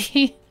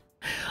completely.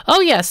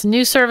 Oh yes,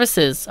 new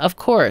services, of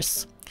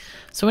course.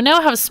 So we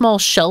now have a small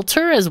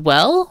shelter as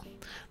well.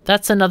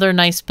 That's another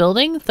nice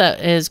building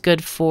that is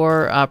good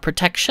for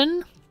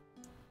protection.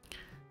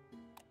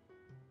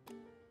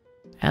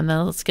 And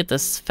then let's get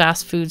this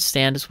fast food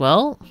stand as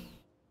well.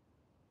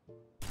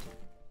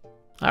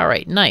 All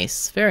right,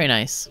 nice, very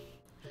nice.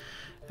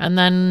 And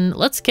then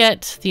let's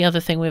get the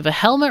other thing. We have a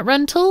helmet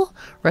rental,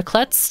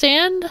 raclette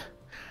stand.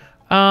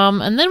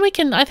 And then we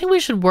can, I think we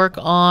should work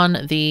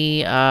on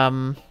the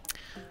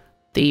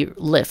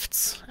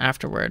lifts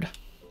afterward.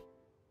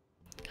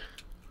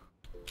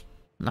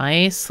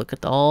 Nice, look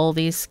at all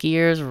these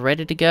skiers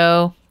ready to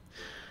go.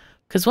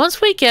 Because once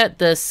we get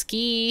the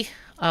ski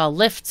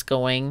lifts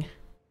going,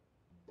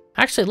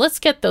 actually, let's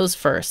get those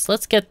first.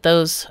 Let's get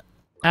those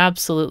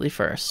absolutely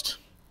first.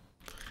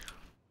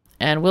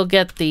 And we'll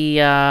get the,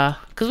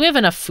 because we have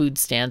enough food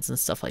stands and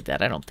stuff like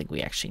that. I don't think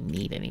we actually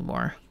need any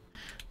more.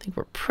 I think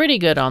we're pretty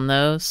good on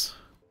those.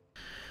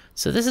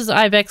 So this is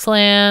Ibex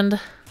Land.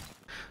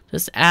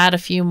 Just add a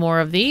few more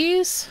of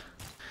these.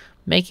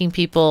 Making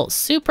people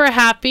super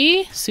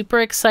happy, super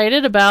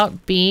excited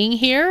about being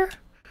here.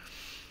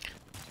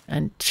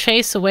 And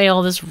chase away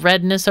all this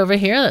redness over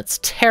here. That's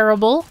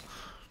terrible.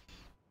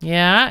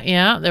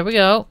 Yeah, there we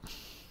go.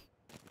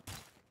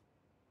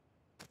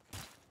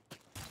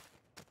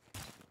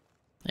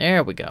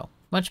 There we go.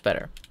 Much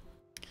better.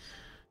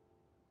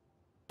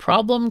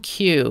 Problem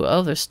queue.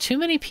 Oh, there's too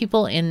many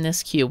people in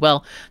this queue.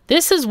 Well,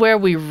 this is where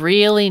we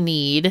really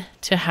need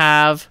to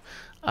have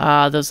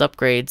those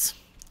upgrades.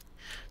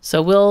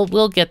 So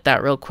we'll get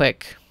that real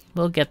quick.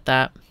 We'll get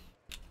that.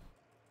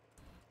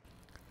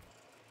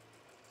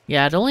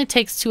 Yeah, it only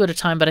takes 2 at a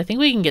time, but I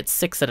think we can get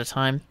 6 at a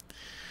time.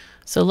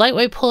 So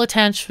lightweight pull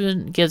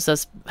attachment gives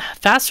us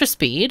faster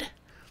speed.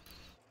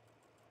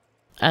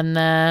 And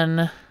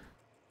then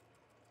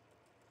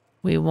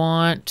we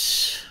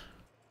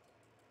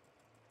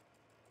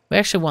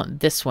actually want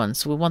this one.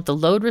 So we want the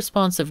load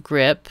responsive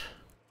grip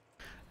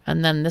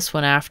and then this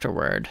one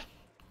afterward.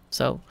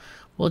 So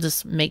we'll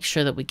just make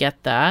sure that we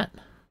get that.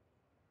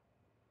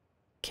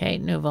 Okay,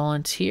 no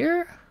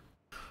volunteer.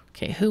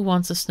 Okay, who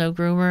wants a snow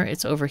groomer?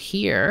 It's over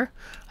here.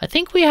 I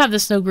think we have the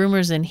snow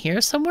groomers in here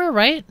somewhere,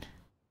 right?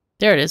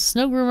 There it is.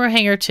 Snow groomer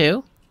hanger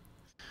 2.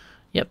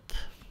 Yep,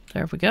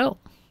 there we go.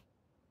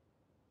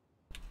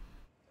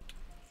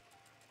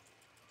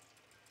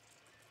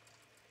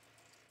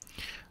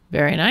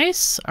 Very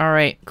nice. All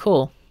right,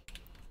 cool.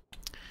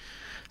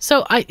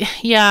 So I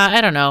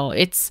don't know.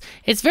 It's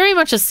very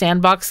much a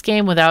sandbox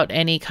game without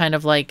any kind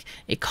of like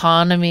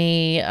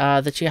economy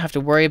that you have to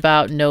worry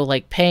about. No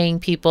like paying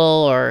people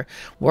or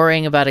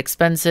worrying about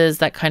expenses,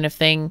 that kind of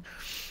thing.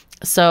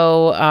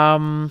 So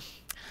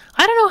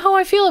I don't know how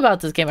I feel about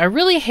this game. I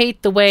really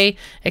hate the way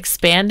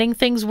expanding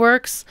things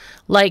works.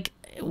 Like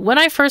when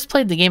I first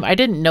played the game, I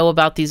didn't know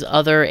about these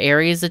other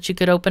areas that you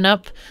could open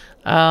up.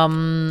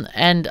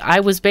 And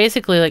I was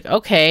basically like,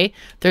 okay,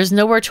 there's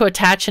nowhere to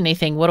attach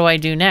anything. What do I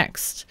do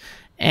next?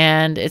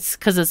 And it's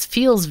because it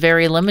feels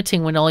very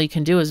limiting when all you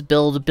can do is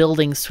build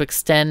buildings to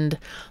extend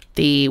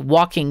the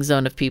walking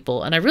zone of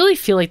people. And I really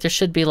feel like there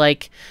should be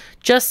like,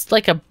 just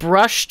like a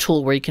brush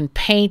tool where you can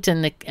paint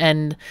and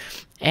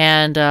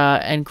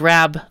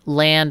grab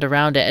land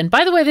around it. And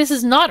by the way, this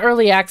is not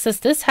early access.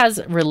 This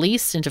has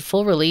released into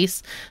full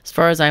release as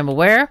far as I'm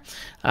aware.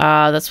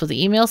 That's what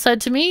the email said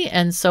to me.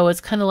 And so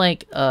it's kind of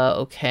like,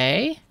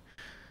 okay,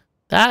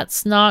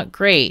 that's not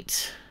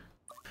great.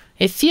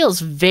 It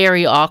feels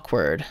very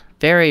awkward.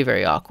 Very,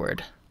 very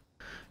awkward.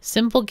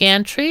 Simple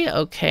gantry.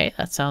 Okay,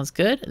 that sounds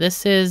good.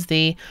 This is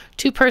the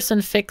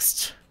 2-person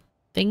fixed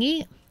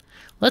thingy.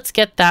 Let's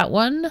get that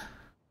one.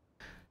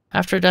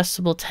 After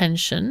adjustable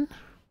tension.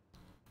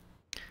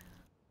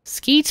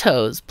 Ski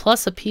toes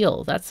plus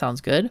appeal. That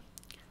sounds good.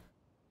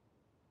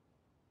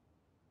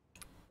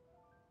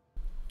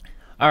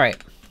 All right.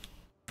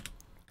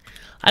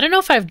 I don't know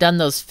if I've done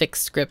those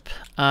fixed grip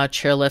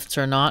chairlifts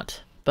or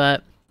not,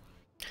 but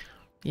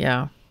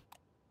yeah.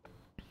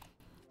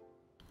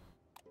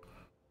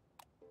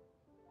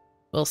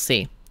 We'll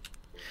see.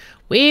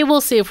 We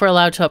will see if we're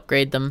allowed to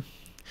upgrade them.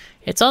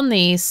 It's on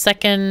the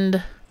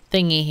second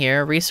thingy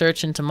here.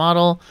 Research into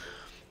model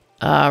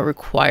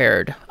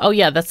required. Oh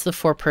yeah, that's the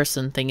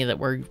 4-person thingy that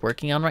we're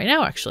working on right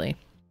now, actually.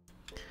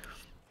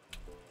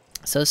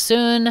 So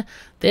soon,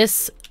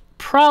 this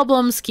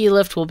problem ski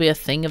lift will be a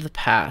thing of the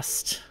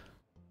past.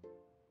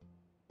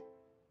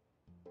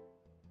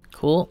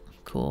 Cool,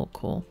 cool,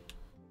 cool.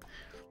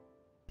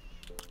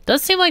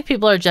 Does seem like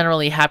people are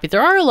generally happy.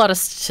 There are a lot of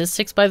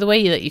statistics, by the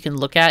way, that you can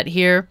look at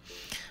here.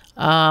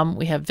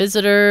 We have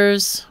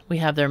visitors. We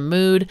have their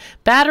mood.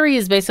 Battery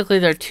is basically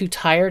they're too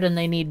tired and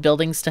they need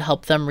buildings to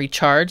help them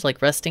recharge,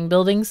 like resting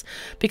buildings.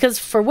 Because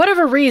for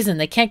whatever reason,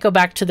 they can't go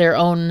back to their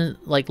own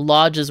like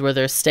lodges where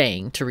they're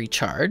staying to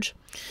recharge.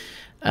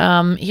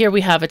 Here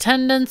we have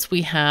attendance.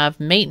 We have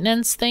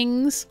maintenance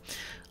things.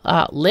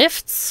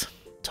 Lifts.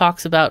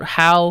 Talks about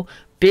how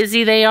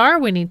busy they are.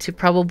 We need to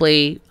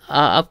probably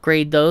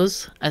upgrade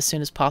those as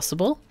soon as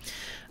possible.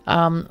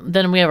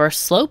 Then we have our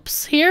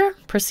slopes here,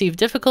 perceived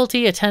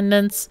difficulty,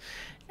 attendance,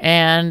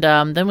 and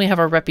then we have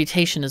our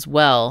reputation as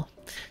well.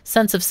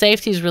 Sense of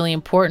safety is really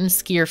important.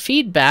 Skier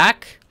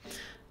feedback.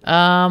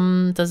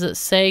 Does it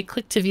say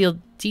click to view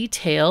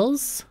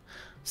details?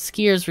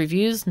 Skiers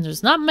reviews, and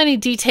there's not many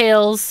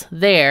details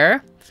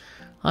there,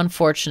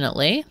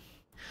 unfortunately.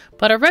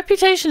 But our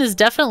reputation is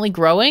definitely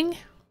growing.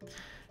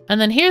 And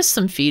then here's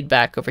some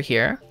feedback over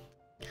here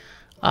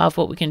of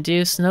what we can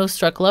do.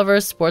 Snowstruck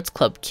lovers, sports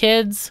club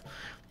kids.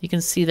 You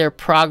can see their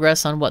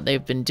progress on what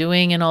they've been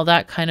doing and all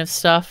that kind of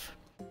stuff.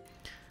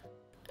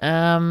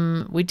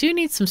 We do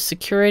need some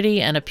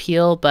security and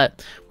appeal,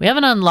 but we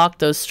haven't unlocked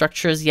those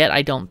structures yet,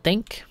 I don't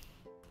think.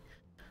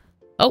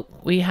 Oh,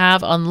 we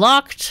have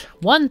unlocked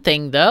one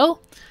thing, though.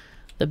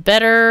 The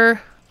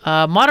better...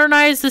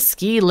 modernize the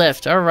ski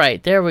lift. All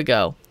right, there we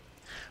go.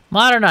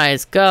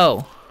 Modernize,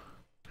 go.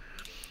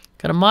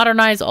 Gotta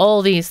modernize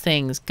all these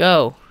things.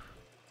 Go.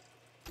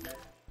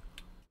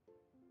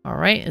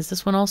 Alright, is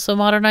this one also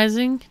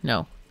modernizing?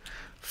 No.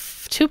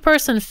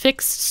 2-person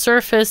fixed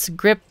surface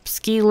grip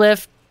ski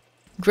lift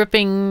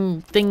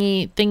gripping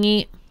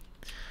thingy.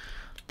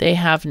 They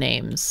have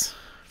names,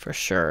 for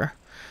sure,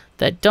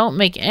 that don't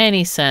make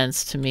any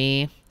sense to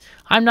me.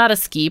 I'm not a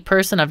ski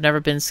person. I've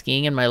never been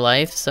skiing in my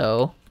life,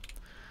 so...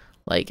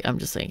 like, I'm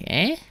just like,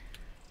 eh?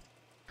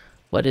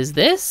 What is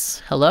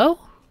this? Hello?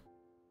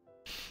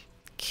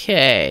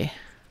 Okay.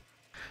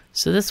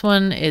 So this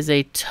one is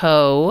a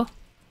tow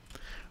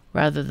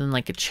rather than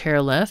like a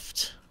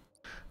chairlift.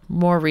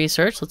 More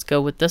research. Let's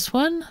go with this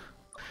one.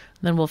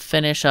 Then we'll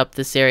finish up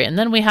this area. And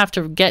then we have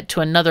to get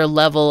to another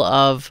level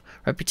of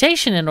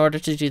reputation in order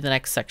to do the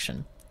next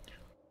section.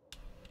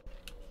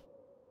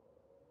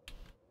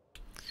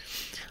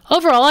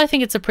 Overall, I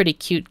think it's a pretty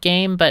cute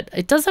game, but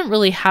it doesn't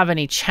really have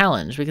any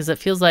challenge because it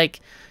feels like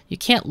you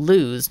can't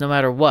lose no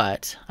matter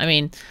what. I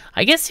mean,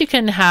 I guess you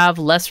can have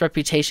less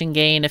reputation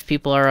gain if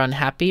people are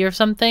unhappy or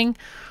something,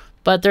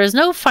 but there's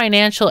no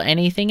financial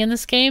anything in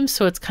this game,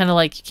 so it's kind of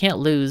like you can't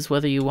lose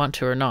whether you want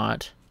to or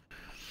not.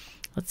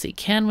 Let's see,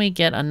 can we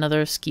get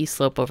another ski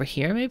slope over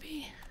here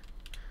maybe?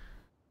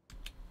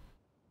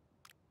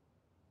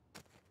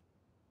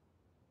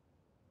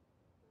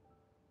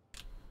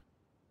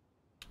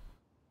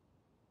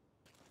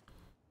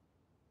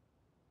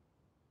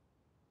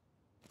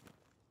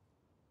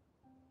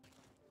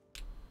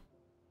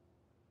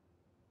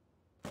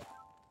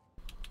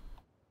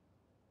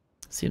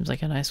 Seems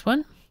like a nice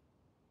one.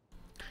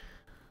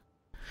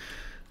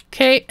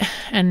 Okay,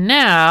 and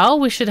now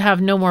we should have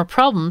no more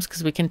problems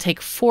because we can take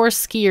 4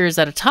 skiers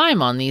at a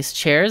time on these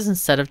chairs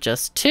instead of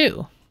just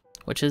 2,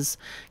 which is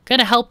going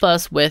to help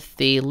us with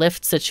the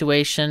lift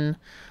situation.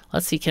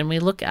 Let's see, can we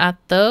look at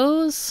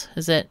those?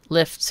 Is it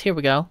lifts? Here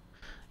we go.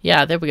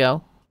 Yeah, there we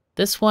go.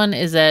 This one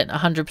is at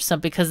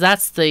 100% because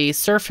that's the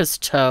surface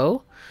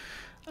tow.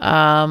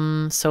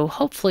 So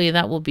hopefully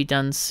that will be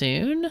done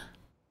soon.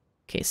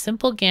 Okay,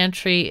 simple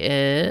gantry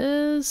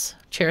is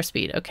chair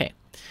speed. Okay,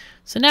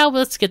 so now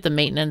let's get the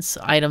maintenance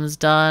items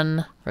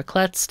done.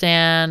 Raclette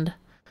stand.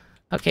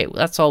 Okay,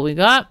 that's all we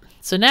got.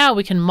 So now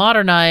we can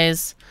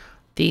modernize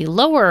the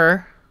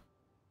lower,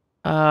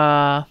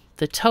 the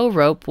tow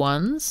rope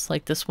ones,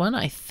 like this one,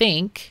 I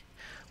think.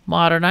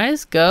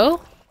 Modernize,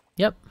 go.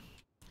 Yep.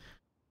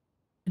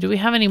 Do we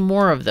have any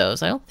more of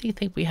those? I don't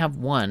think we have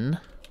one,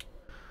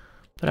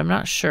 but I'm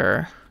not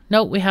sure.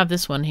 Nope, we have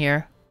this one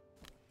here.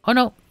 Oh,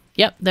 no.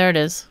 Yep, there it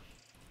is.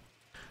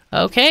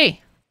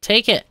 Okay,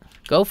 take it.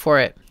 Go for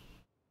it.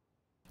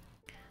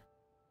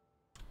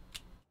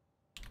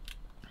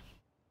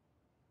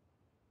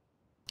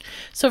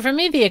 So for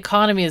me, the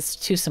economy is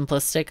too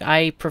simplistic.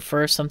 I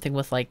prefer something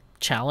with like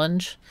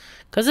challenge.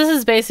 Because this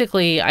is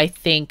basically, I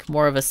think,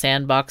 more of a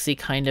sandboxy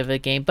kind of a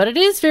game. But it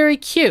is very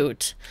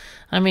cute.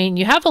 I mean,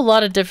 you have a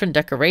lot of different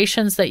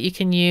decorations that you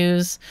can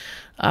use.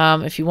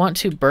 If you want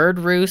to, bird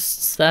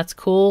roosts, that's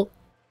cool.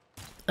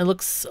 It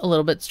looks a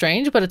little bit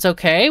strange, but it's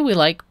okay. We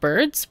like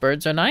birds.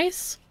 Birds are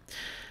nice.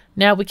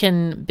 Now we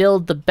can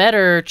build the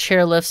better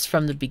chairlifts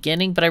from the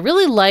beginning, but I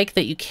really like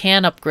that you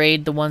can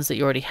upgrade the ones that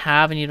you already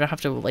have and you don't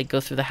have to like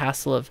go through the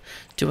hassle of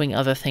doing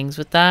other things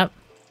with that.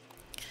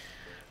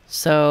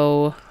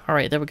 So, all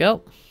right, there we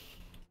go.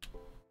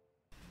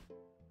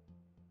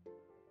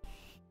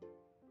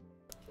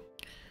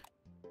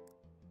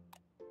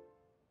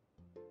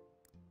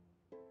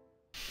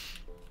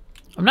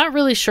 I'm not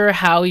really sure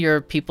how your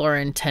people are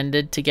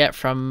intended to get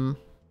from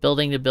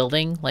building to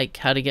building, like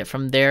how to get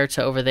from there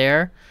to over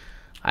there.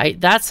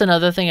 That's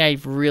another thing I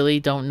really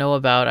don't know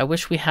about. I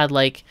wish we had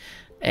like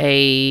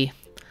a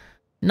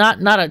not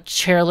a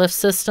chairlift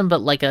system,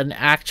 but like an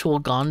actual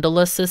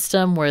gondola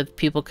system where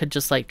people could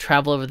just like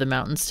travel over the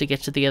mountains to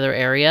get to the other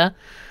area.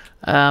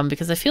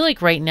 Because I feel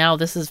like right now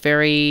this is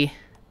very,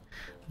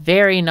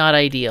 very not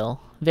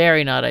ideal.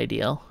 Very not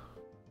ideal.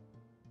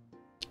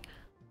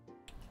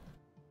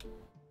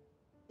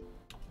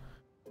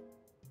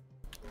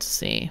 Let's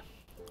see.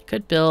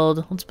 Could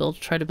build,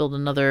 try to build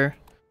another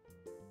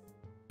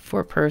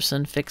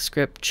 4-person fixed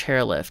grip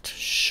chairlift.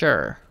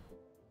 Sure.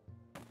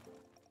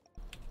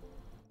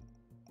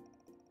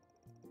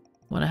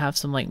 Want to have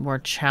some like more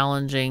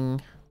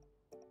challenging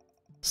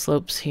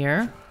slopes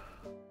here.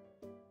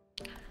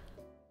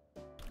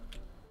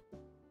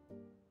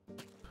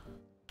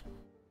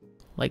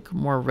 Like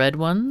more red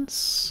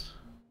ones.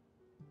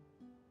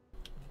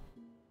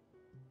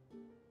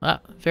 Ah,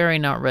 very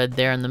not red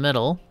there in the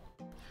middle.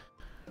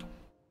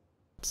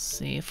 Let's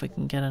see if we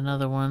can get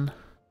another one.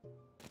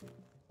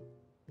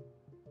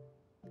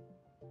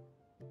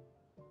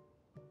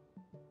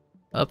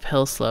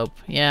 Uphill slope,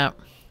 yeah.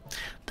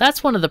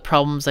 That's one of the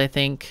problems, I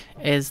think,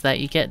 is that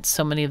you get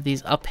so many of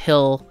these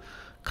uphill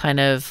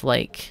kind of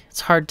like, it's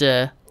hard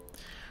to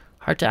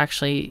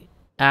actually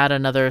add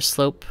another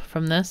slope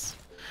from this.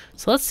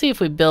 So let's see if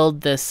we build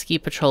this ski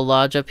patrol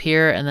lodge up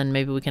here, and then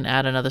maybe we can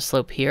add another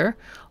slope here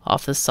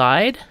off the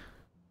side.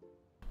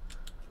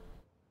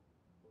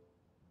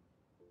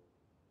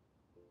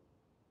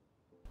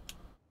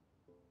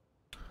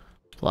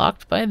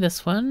 Blocked by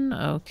this one,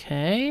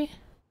 okay.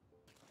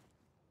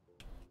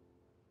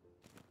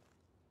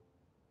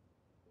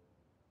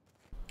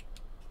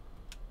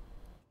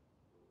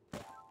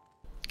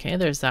 Okay,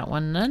 there's that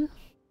one then.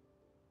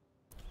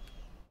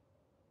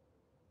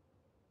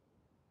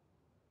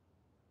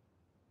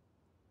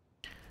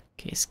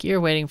 Okay, skier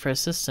waiting for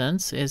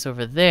assistance is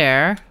over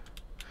there.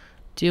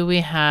 Do we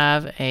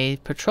have a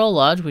patrol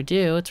lodge? We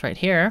do, it's right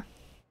here.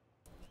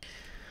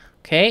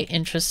 Okay,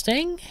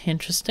 interesting,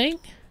 interesting.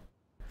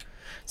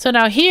 So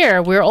now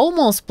here, we're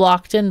almost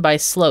blocked in by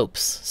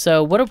slopes.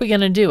 So what are we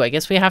gonna do? I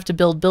guess we have to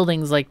build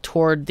buildings like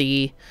toward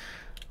the,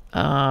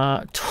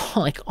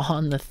 like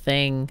on the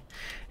thing.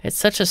 It's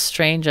such a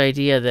strange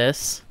idea,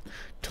 this,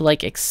 to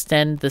like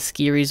extend the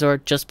ski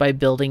resort just by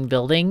building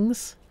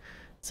buildings.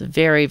 It's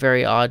very,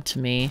 very odd to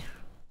me.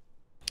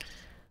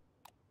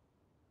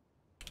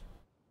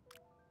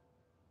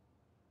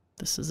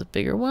 This is a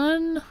bigger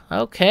one.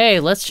 Okay,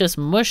 let's just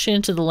mush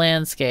into the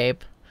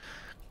landscape.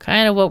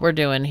 Kind of what we're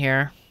doing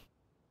here.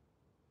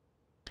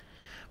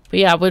 But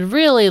yeah, I would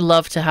really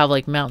love to have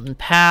like mountain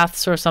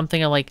paths or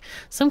something, or like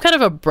some kind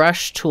of a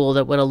brush tool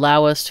that would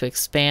allow us to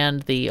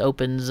expand the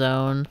open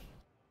zone.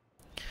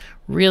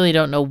 Really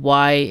don't know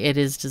why it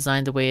is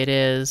designed the way it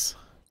is.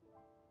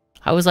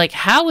 I was like,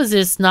 how is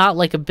this not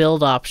like a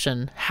build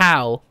option?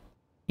 How?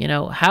 You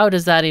know, how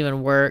does that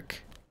even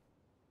work?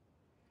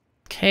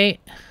 Okay.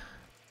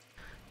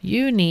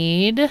 You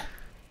need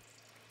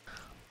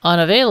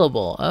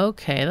unavailable.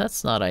 Okay,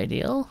 that's not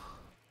ideal.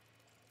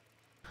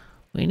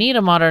 We need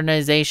a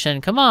modernization.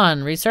 Come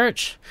on,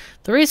 research.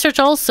 The research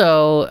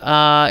also,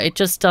 it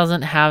just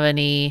doesn't have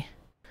any,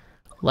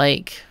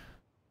 like,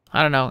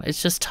 I don't know.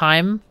 It's just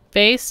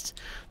time-based.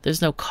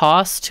 There's no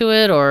cost to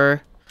it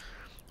or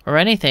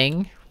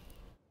anything.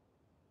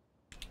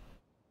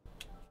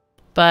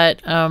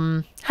 But,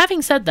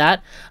 having said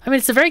that, I mean,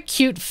 it's a very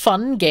cute,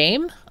 fun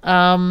game.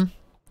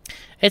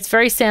 It's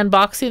very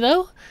sandboxy,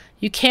 though.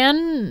 You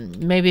can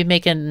maybe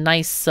make a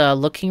nice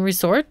looking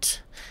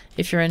resort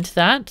if you're into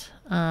that.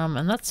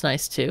 And that's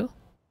nice too.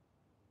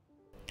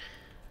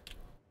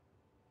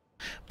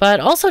 But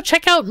also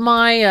check out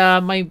my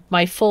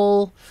my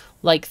full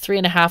like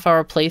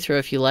 3.5-hour playthrough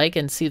if you like,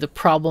 and see the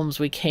problems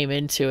we came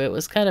into. It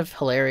was kind of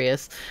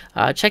hilarious.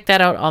 Check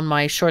that out on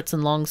my Shorts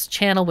and Longs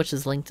channel, which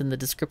is linked in the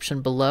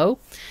description below.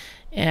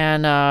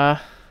 And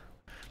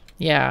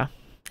yeah,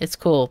 it's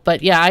cool.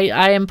 But yeah,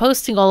 I am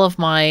posting all of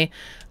my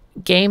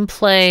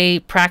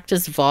gameplay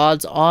practice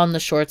VODs on the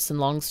Shorts and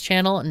Longs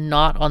channel,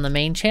 not on the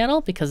main channel,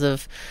 because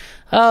of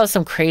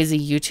some crazy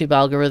YouTube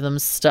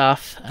algorithms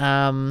stuff.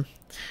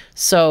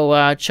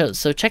 So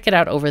check it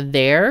out over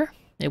there.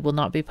 It will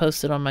not be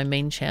posted on my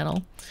main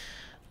channel.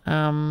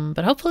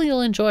 But hopefully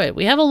you'll enjoy it.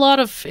 We have a lot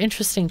of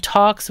interesting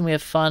talks and we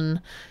have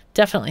fun.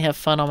 Definitely have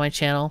fun on my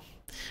channel.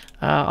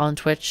 On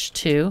Twitch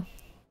too.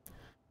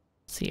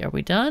 Let's see, are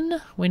we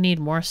done? We need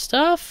more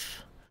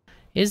stuff.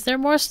 Is there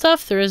more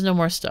stuff? There is no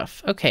more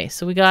stuff. Okay,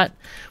 so we got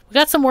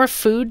some more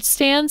food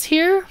stands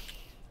here.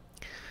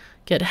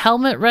 Get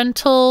helmet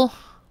rental.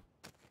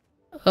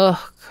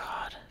 Oh,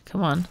 God.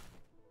 Come on.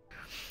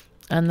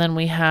 And then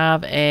we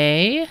have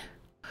a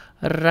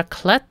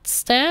raclette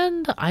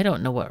stand. I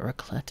don't know what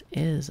raclette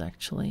is,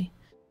 actually.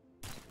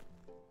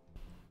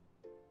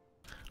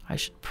 I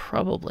should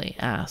probably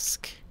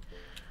ask.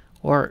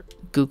 Or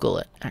Google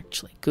it,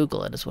 actually.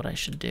 Google it is what I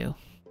should do.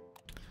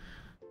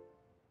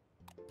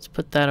 Let's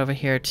put that over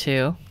here,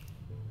 too.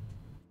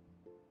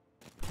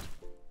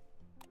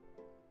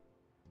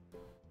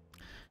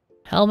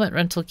 Helmet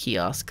rental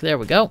kiosk. There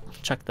we go.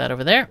 Chuck that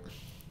over there.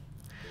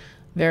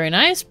 Very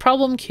nice.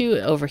 Problem queue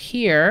over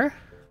here.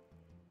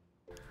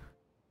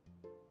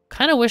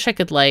 Kind of wish I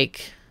could,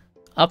 like,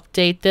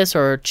 update this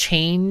or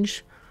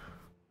change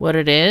what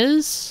it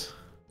is.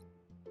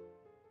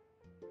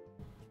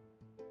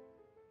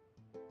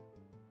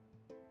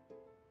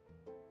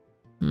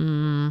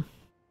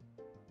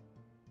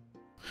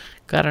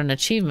 Got an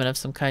achievement of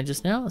some kind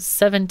just now.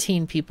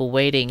 17 people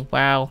waiting.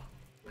 Wow.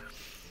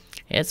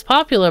 It's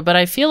popular, but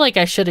I feel like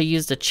I should have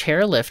used a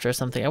chairlift or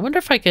something. I wonder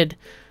if I could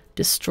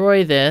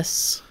destroy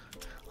this.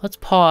 Let's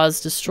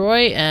pause,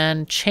 destroy,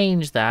 and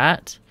change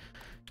that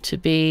to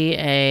be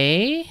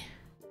a...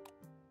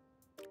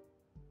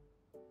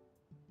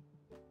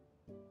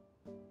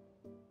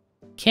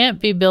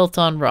 Can't be built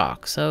on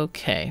rocks.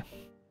 Okay.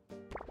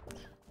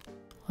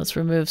 Let's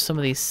remove some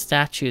of these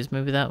statues.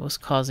 Maybe that was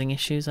causing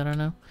issues. I don't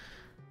know.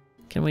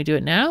 Can we do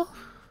it now?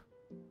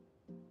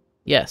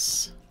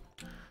 Yes.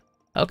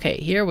 Okay,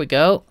 here we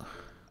go.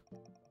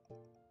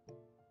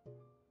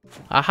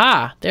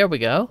 Aha! There we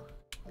go.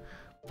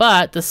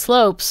 But the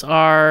slopes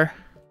are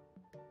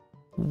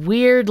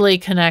weirdly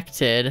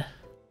connected.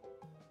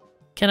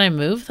 Can I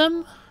move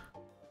them?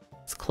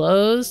 It's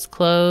closed,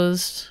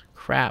 closed.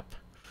 Crap.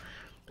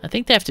 I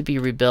think they have to be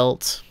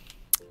rebuilt.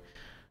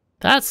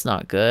 That's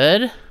not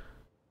good.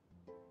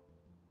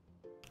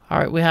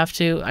 Alright, we have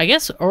to... I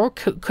guess, or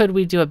could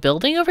we do a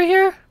building over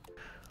here?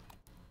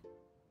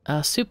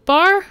 A soup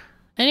bar?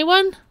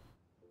 Anyone?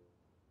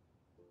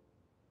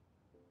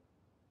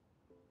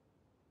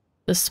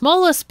 The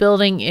smallest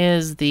building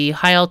is the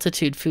high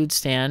altitude food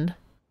stand.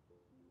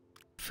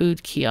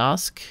 Food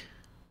kiosk.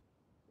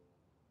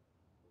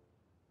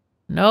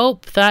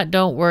 Nope, that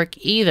don't work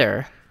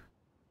either.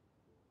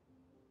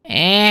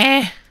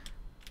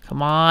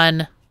 Come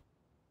on.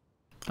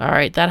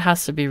 Alright, that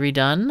has to be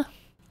redone.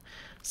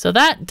 So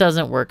that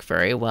doesn't work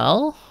very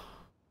well.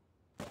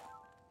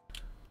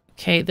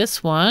 Okay,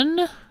 this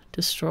one.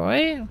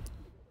 Destroy.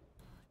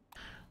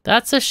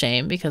 That's a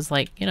shame because,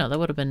 like, you know, that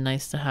would have been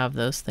nice to have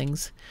those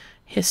things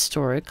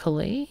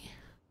historically.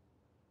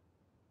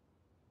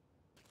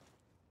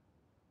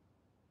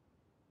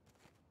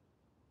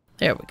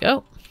 There we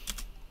go.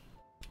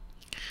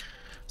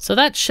 So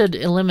that should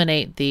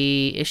eliminate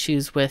the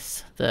issues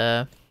with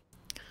the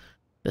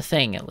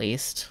thing, at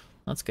least.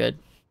 That's good.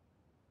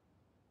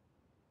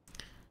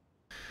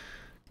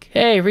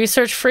 Okay,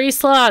 research free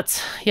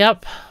slots.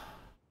 Yep.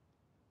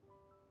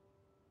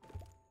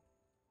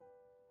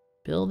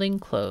 Building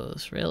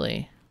closed,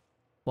 really?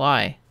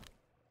 Why?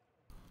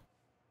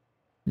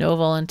 No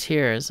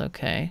volunteers,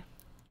 okay.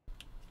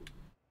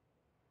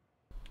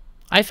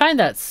 I find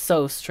that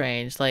so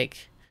strange.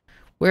 Like,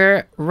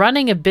 we're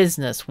running a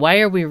business. Why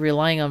are we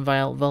relying on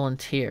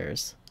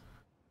volunteers?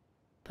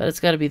 But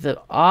it's got to be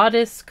the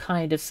oddest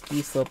kind of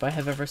ski slope I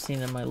have ever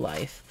seen in my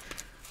life.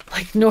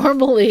 Like,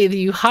 normally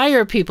you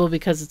hire people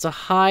because it's a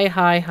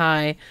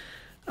high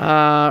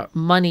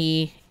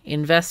money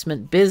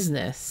investment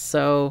business.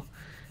 So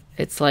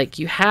it's like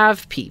you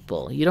have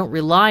people. You don't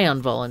rely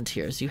on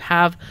volunteers. You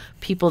have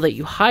people that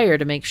you hire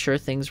to make sure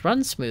things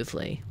run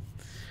smoothly.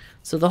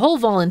 So the whole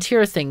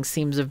volunteer thing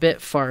seems a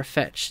bit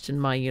far-fetched in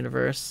my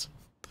universe.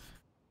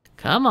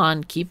 Come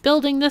on, keep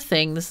building the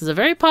thing. This is a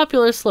very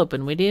popular slope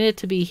and we need it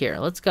to be here.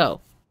 Let's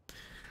go.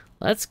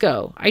 Let's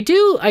go. I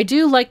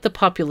do like the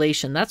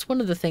population. That's one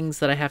of the things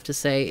that I have to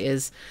say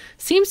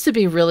seems to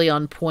be really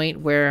on point,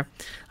 where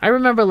I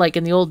remember, like,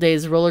 in the old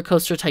days, Roller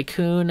Coaster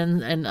Tycoon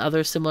and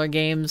other similar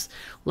games,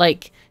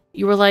 like,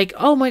 you were like,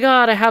 oh my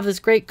god, I have this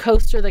great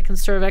coaster that can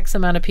serve X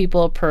amount of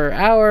people per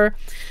hour.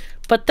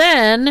 But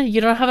then you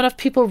don't have enough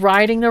people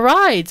riding the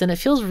rides and it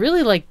feels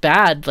really like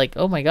bad. Like,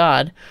 oh my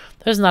god,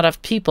 there's not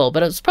enough people.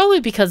 But it was probably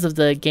because of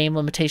the game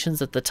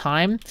limitations at the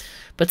time.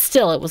 But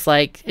still, it was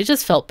like, it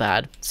just felt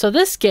bad. So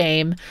this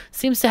game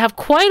seems to have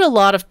quite a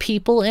lot of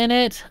people in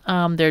it.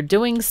 They're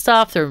doing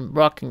stuff. They're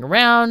walking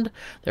around.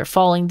 They're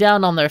falling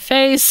down on their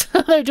face.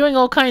 They're doing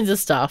all kinds of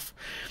stuff.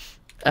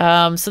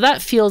 So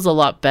that feels a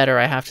lot better,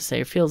 I have to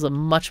say. It feels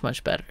much,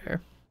 much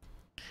better.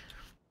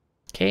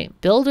 Okay,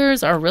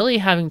 builders are really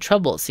having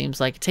trouble, it seems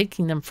like.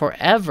 Taking them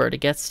forever to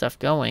get stuff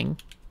going.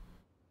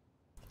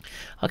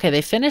 Okay,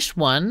 they finished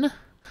one.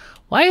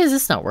 Why is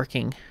this not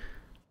working?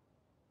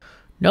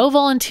 No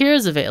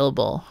volunteers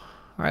available.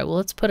 All right, well,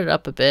 let's put it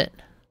up a bit.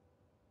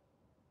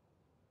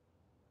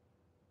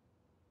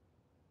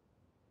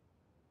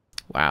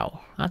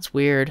 Wow, that's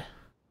weird.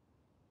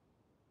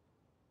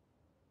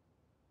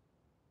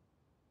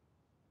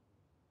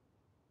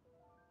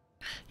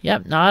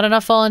 Yep, not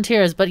enough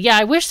volunteers. But yeah,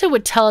 I wish they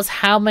would tell us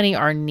how many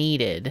are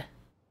needed.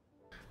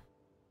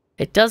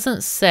 It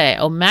doesn't say.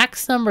 Oh,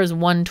 max number is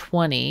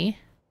 120.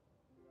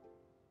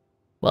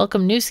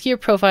 Welcome new skier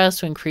profiles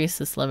to increase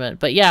this limit.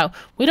 But yeah,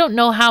 we don't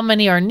know how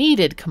many are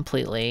needed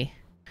completely.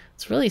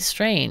 It's really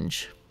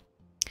strange.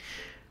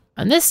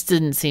 And this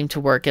didn't seem to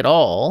work at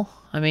all.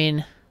 I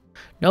mean,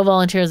 no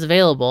volunteers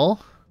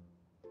available.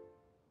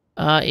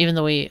 Even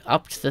though we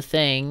upped the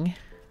thing.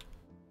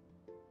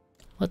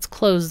 Let's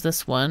close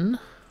this one.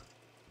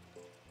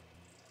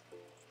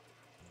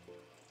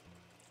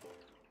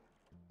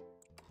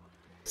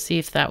 See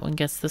if that one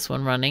gets this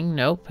one running.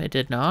 Nope, it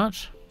did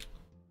not.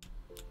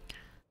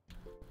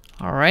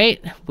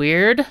 Alright,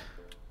 weird.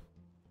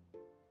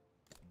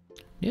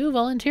 New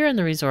volunteer in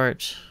the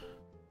resort.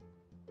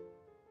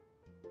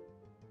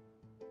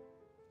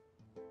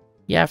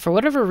 Yeah, for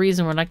whatever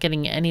reason, we're not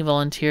getting any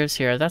volunteers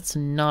here. That's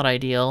not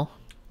ideal.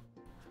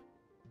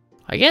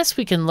 I guess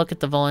we can look at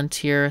the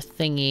volunteer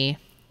thingy.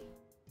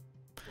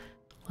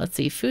 Let's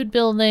see, food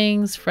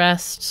buildings,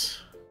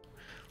 rest.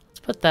 Let's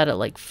put that at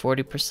like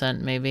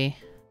 40% maybe.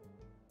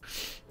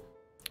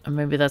 And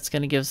maybe that's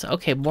going to give us...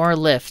 Okay, more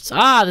lifts.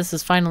 Ah, this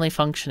is finally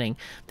functioning.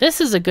 This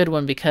is a good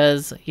one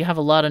because you have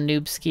a lot of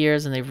noob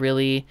skiers and they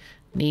really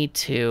need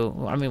to...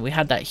 I mean, we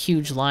had that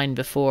huge line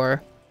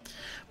before.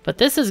 But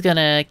this is going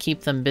to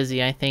keep them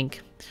busy, I think.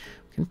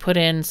 We can put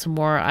in some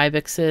more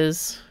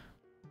ibexes.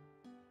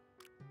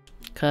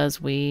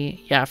 Because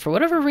we... Yeah, for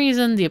whatever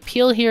reason, the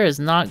appeal here is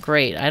not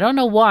great. I don't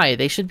know why.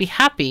 They should be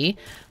happy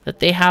that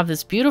they have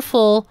this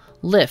beautiful...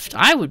 lift.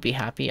 I would be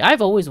happy.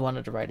 I've always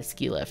wanted to ride a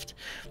ski lift.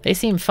 They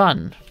seem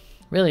fun.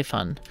 Really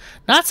fun.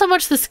 Not so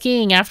much the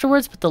skiing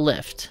afterwards, but the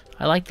lift.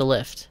 I like the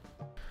lift.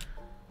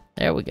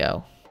 There we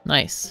go.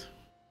 Nice.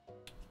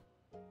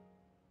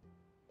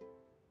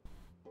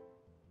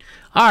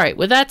 Alright,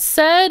 with that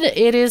said,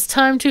 it is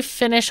time to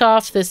finish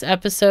off this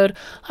episode.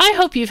 I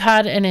hope you've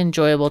had an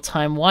enjoyable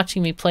time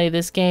watching me play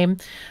this game.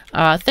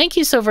 Thank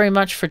you so very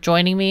much for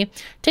joining me.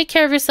 Take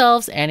care of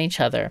yourselves and each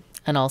other,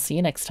 and I'll see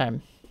you next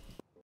time.